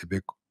goals.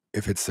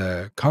 If it's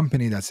a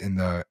company that's in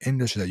the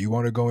industry that you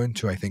want to go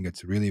into, I think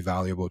it's really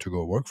valuable to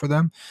go work for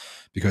them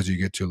because you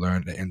get to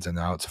learn the ins and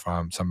outs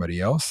from somebody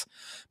else.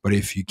 But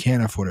if you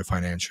can't afford it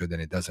financially, then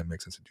it doesn't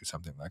make sense to do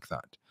something like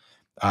that.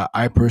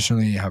 I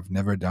personally have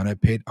never done a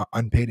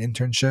unpaid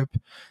internship.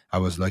 I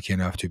was lucky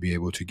enough to be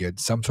able to get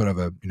some sort of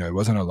it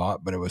wasn't a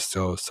lot, but it was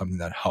still something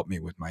that helped me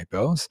with my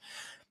bills.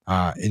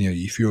 And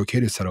if you're okay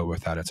to settle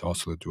with that, it's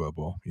also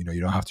doable. You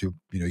don't have to.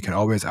 You can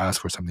always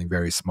ask for something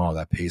very small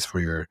that pays for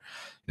your,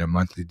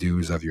 monthly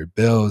dues of your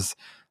bills,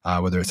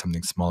 whether it's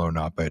something small or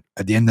not. But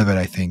at the end of it,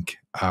 I think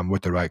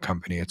with the right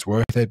company, it's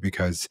worth it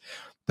because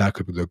that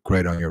could look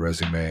great on your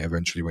resume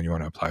eventually when you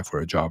want to apply for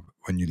a job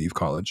when you leave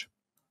college.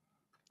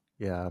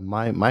 Yeah,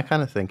 my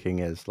kind of thinking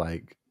is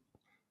like,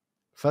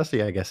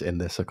 firstly, I guess in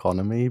this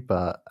economy,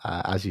 but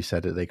as you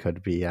said, they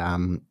could be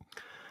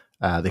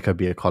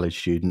a college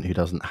student who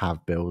doesn't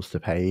have bills to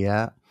pay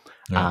yet.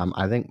 Yeah.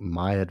 I think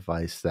my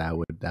advice there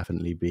would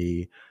definitely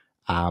be,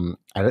 I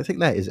don't think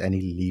there is any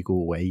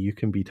legal way you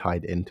can be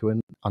tied into an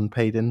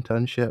unpaid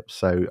internship.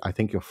 So I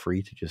think you're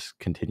free to just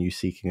continue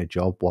seeking a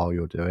job while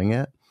you're doing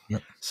it.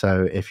 Yep.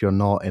 So if you're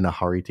not in a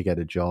hurry to get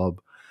a job,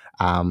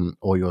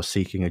 or you're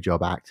seeking a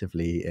job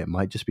actively, it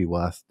might just be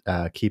worth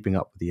keeping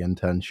up with the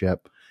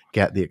internship,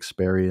 get the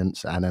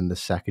experience, and then the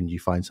second you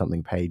find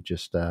something paid,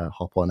 just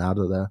hop on out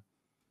of there.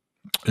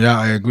 Yeah,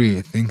 I agree.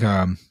 I think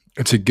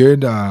it's a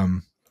good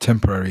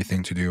temporary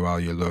thing to do while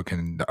you look,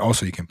 and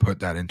also you can put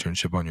that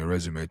internship on your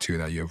resume too.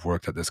 That you've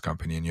worked at this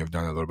company and you've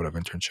done a little bit of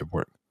internship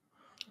work.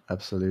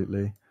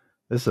 Absolutely.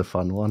 This is a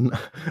fun one.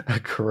 A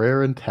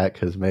career in tech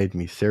has made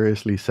me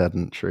seriously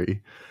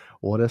sedentary.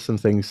 What are some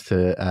things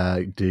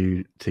to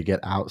do to get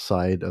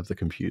outside of the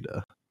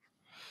computer?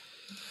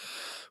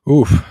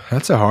 Oof,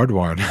 that's a hard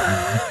one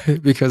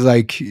because,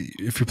 like,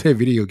 if you play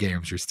video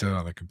games, you're still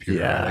on the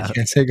computer, right? I Yeah.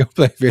 can't say go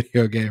play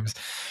video games.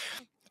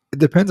 It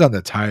depends on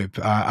the type.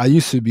 I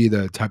used to be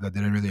the type that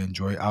didn't really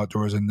enjoy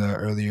outdoors in the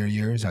earlier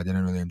years. I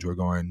didn't really enjoy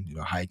going,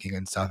 hiking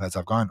and stuff. As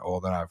I've gotten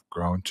older, I've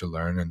grown to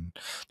learn and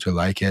to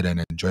like it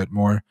and enjoy it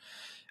more.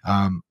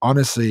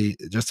 Honestly,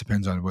 it just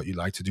depends on what you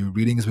like to do.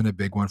 Reading has been a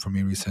big one for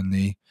me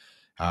recently.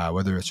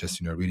 Whether it's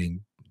just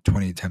reading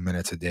 10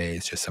 minutes a day,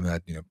 it's just something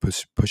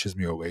that pushes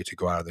me away to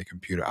go out of the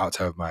computer,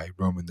 outside of my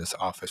room in this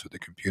office with the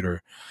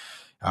computer.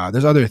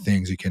 There's other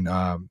things you can.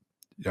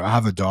 I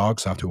have a dog,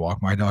 so I have to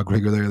walk my dog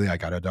regularly. I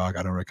got a dog.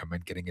 I don't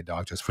recommend getting a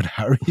dog just for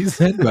that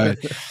reason, but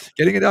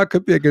getting a dog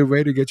could be a good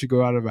way to get you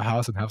go out of a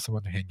house and have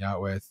someone to hang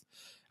out with.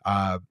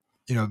 Uh,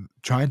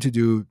 trying to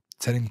do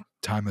setting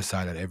time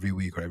aside at every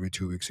week or every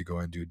 2 weeks to go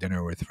and do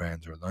dinner with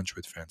friends or lunch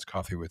with friends,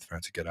 coffee with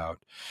friends to get out.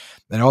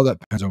 And all that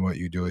depends on what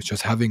you do. It's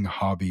just having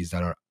hobbies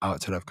that are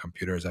outside of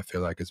computers, I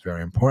feel like is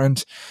very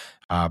important.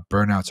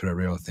 Burnout's a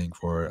real thing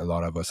for a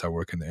lot of us that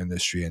work in the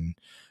industry, and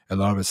a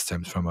lot of it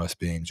stems from us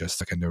being just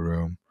stuck in the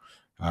room.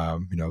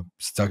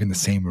 Stuck in the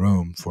same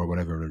room for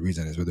whatever the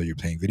reason is, whether you're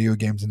playing video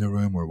games in the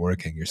room or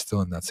working, you're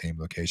still in that same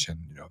location,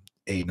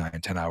 8, 9,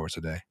 10 hours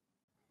a day.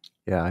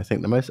 Yeah, I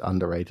think the most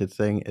underrated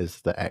thing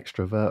is the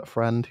extrovert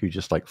friend who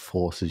just like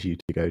forces you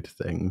to go to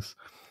things.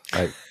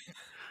 Like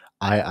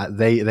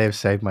they've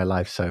saved my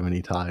life so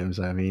many times.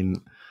 I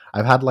mean,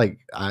 I've had like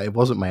it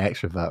wasn't my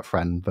extrovert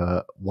friend,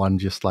 but one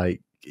just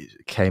like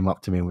came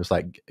up to me and was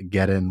like,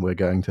 "Get in, we're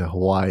going to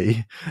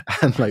Hawaii,"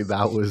 and like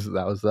that was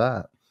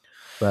that.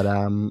 But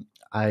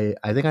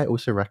I think I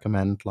also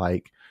recommend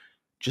like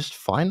just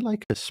find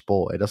like a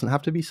sport. It doesn't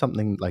have to be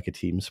something like a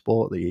team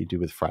sport that you do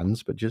with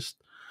friends, but just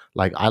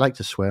like I like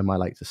to swim, I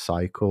like to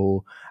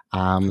cycle.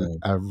 Okay.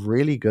 A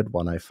really good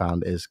one I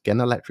found is get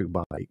an electric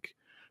bike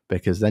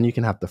because then you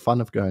can have the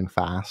fun of going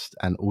fast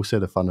and also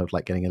the fun of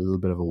like getting a little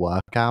bit of a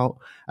workout.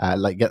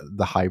 Like get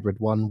the hybrid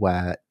one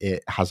where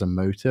it has a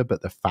motor,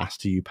 but the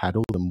faster you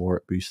pedal, the more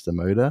it boosts the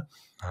motor.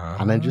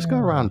 And then just go Ah.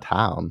 around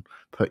town,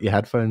 put your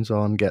headphones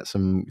on, get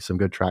some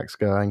good tracks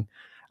going,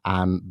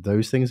 and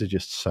those things are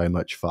just so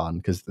much fun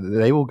because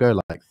they will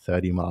go like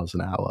 30 miles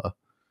an hour.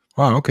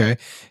 Wow, okay.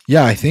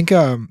 Yeah, I think,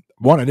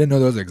 one, I didn't know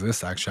those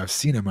exist, actually. I've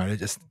seen them, I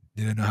just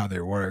didn't know how they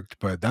worked,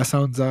 but that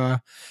sounds, yeah,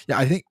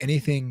 I think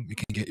anything you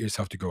can get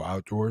yourself to go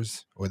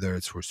outdoors, whether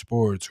it's for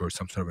sports or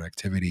some sort of an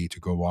activity to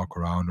go walk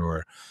around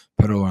or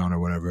pedal around or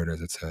whatever it is,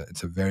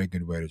 it's a very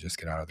good way to just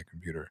get out of the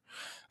computer.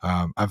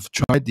 I've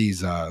tried these,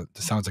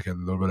 this sounds like a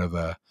little bit of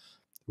a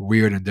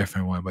weird and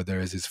different one, but there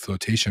is these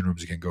flotation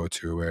rooms you can go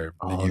to where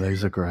Oh,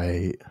 those are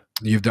great.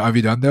 have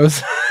you done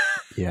those?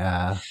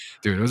 Yeah.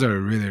 Dude, those are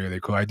really,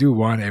 really cool. I do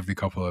one every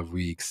couple of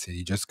weeks. And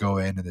you just go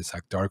in and it's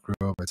like dark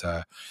room. It's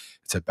a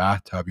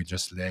bathtub. You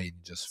just lay and you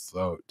just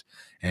float.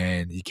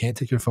 And you can't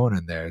take your phone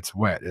in there. It's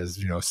wet. There's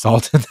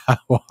salt in that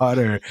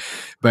water.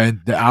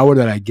 But the hour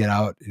that I get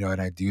out, and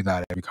I do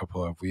that every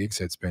couple of weeks,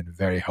 it's been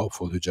very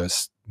helpful to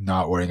just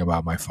not worrying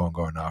about my phone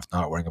going off,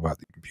 not worrying about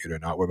the computer,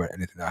 not worrying about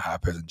anything that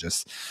happens, and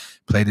just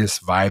play this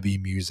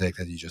vibey music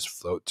that you just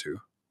float to.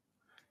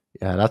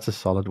 Yeah, that's a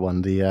solid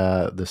one.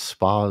 The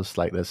spas,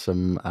 like there's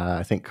some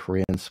I think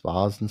Korean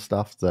spas and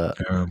stuff that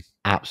Um,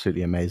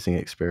 absolutely amazing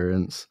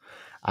experience.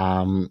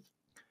 Um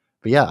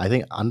but yeah, I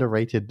think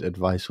underrated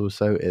advice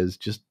also is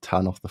just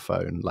turn off the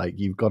phone. Like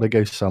you've got to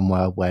go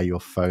somewhere where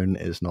your phone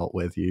is not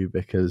with you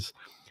because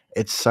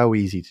it's so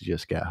easy to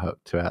just get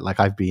hooked to it. Like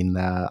I've been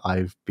there.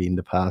 I've been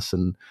the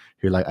person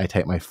who like I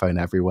take my phone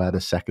everywhere.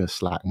 The second a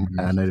Slack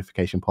mhm.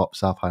 notification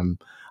pops up, I'm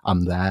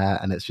there,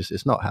 and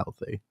it's not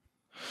healthy.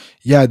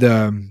 Yeah,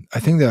 I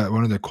think that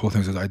one of the cool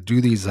things is I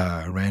do these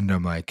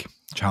random like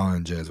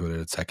challenges, whether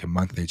it's like a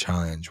monthly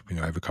challenge,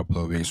 every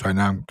couple of weeks. Right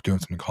now, I'm doing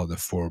something called the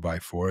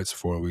 4x4. It's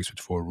 4 weeks with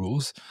 4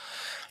 rules.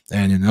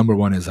 And number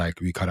one is like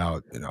we cut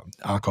out,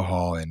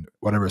 alcohol and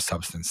whatever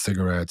substance,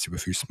 cigarettes,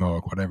 if you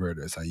smoke, whatever it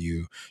is that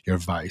your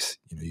vice,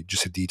 you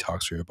just a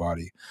detox for your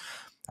body.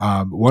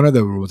 One of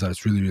the rules that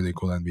is really, really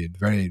cool and be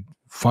very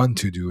fun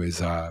to do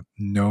is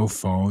no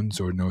phones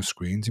or no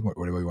screens,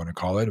 whatever you want to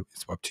call it.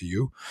 It's up to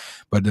you.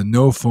 But the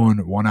no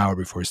phone 1 hour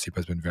before sleep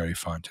has been very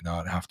fun to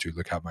not have to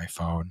look at my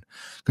phone.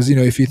 Because,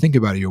 if you think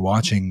about it, you're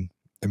watching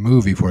a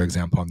movie, for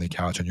example, on the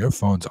couch and your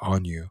phone's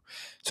on you.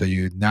 So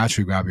you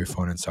naturally grab your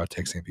phone and start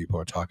texting people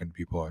or talking to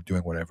people or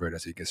doing whatever it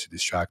is that gets you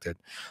distracted.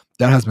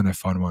 That has been a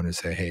fun one to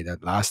say, hey,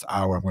 that last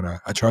hour,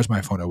 I charge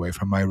my phone away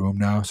from my room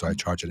now. So I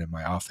charge it in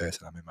my office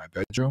and I'm in my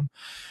bedroom.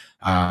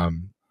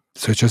 um,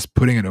 so just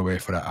putting it away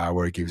for that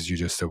hour gives you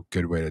just a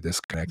good way to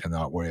disconnect and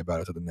not worry about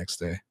it till the next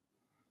day.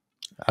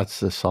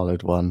 That's a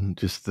solid one.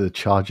 Just the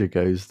charger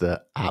goes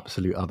the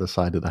absolute other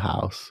side of the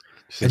house,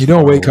 just And as you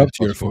don't far wake away up as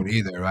to your phone possible.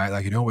 either, right?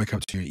 Like you don't wake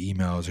up to your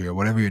emails or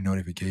whatever your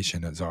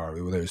notifications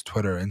are, whether it's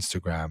Twitter,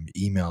 Instagram,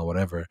 email,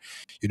 whatever.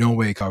 You don't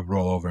wake up,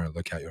 roll over, and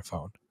look at your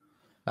phone.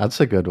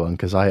 That's a good one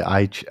because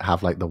I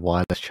have like the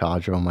wireless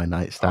charger on my Oh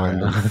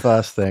nightstand, and yeah,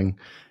 first thing,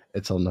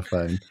 it's on the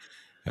phone.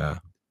 yeah.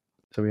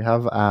 So we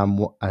have,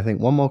 I think,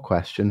 one more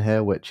question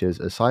here, which is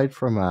aside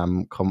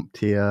from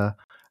CompTIA,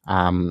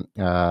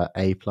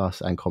 A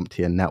plus, and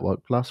CompTIA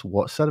Network Plus,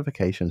 what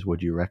certifications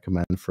would you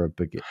recommend for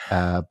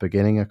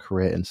beginning a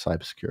career in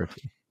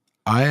cybersecurity?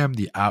 I am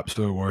the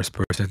absolute worst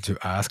person to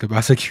ask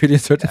about security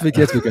Yeah.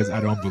 certificates because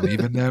I don't believe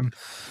in them.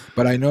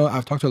 But I know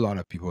I've talked to a lot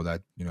of people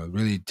that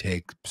really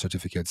take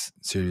certificates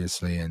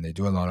seriously, and they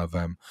do a lot of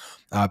them.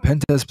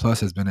 Pentest Plus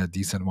has been a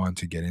decent one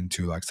to get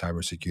into, like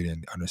cybersecurity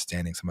and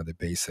understanding some of the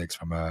basics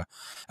from a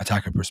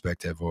attacker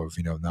perspective, of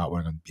not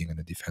wanting on being on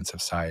the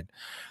defensive side.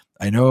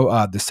 I know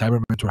the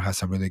Cyber Mentor has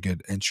some really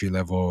good entry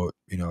level,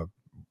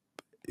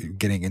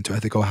 getting into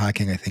ethical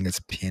hacking. I think it's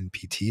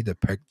PNPT, the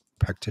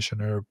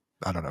practitioner.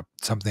 I don't know,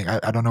 something.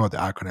 I don't know what the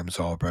acronyms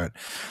are, but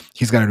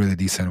he's got a really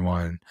decent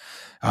one.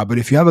 But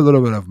if you have a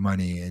little bit of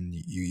money and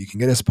you can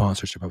get a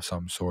sponsorship of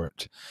some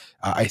sort,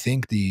 I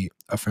think the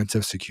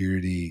offensive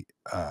security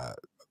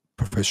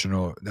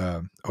professional,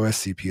 the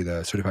OSCP,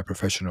 the certified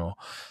professional,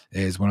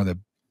 is one of the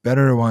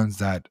better ones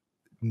that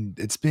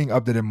it's being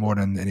updated more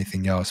than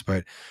anything else.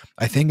 But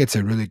I think it's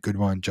a really good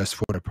one just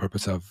for the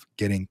purpose of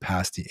getting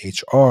past the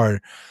HR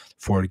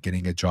for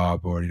getting a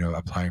job, or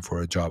applying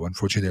for a job.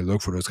 Unfortunately, they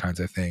look for those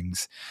kinds of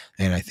things,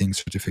 and I think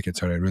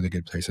certificates are a really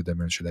good place to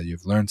demonstrate that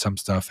you've learned some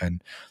stuff,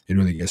 and it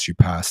really gets you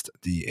past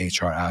the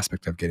HR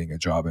aspect of getting a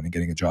job and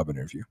getting a job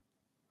interview.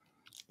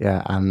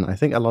 Yeah, and I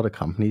think a lot of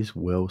companies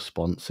will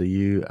sponsor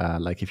you,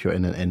 like if you're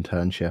in an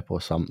internship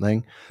or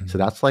something. So Mhm.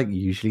 that's like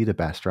usually the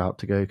best route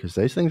to go because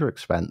those things are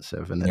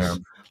expensive, and Yeah,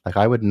 it's like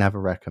I would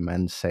never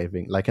recommend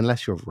saving, like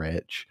unless you're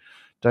rich,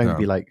 don't yeah.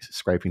 be like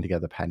scraping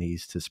together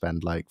pennies to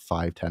spend like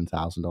 $5,000,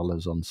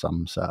 $10,000 on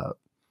some cert.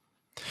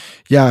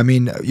 Yeah, I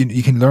mean,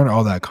 you can learn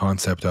all that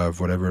concept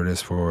of whatever it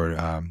is for,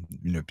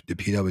 the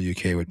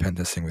PWK with pen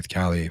testing with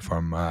Cali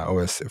from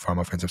OS from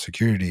offensive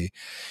security.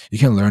 You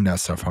can learn that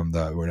stuff from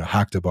the where to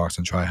hack the box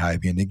and try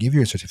hype, and they give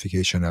you a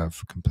certification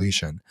of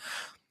completion.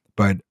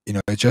 But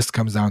it just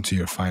comes down to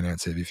your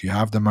finances. If you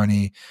have the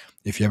money,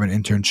 if you have an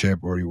internship,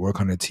 or you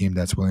work on a team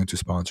that's willing to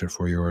sponsor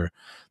for your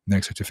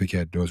next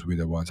certificate, those would be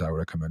the ones I would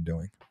recommend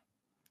doing.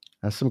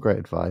 That's some great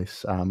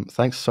advice.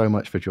 Thanks so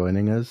much for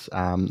joining us.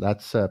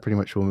 That's pretty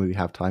much all we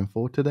have time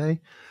for today.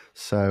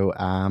 So,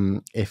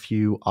 if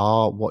you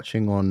are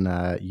watching on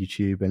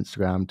YouTube,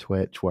 Instagram,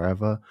 Twitch,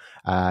 wherever,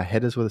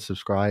 hit us with a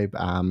subscribe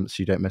so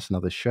you don't miss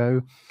another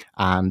show.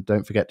 And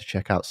don't forget to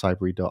check out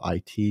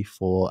Cybrary.it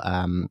for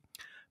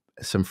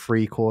some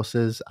free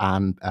courses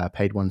and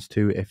paid ones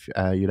too if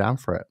you're down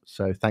for it.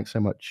 So, thanks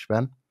so much,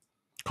 Ben.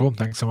 Cool.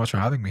 Thanks so much for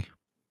having me.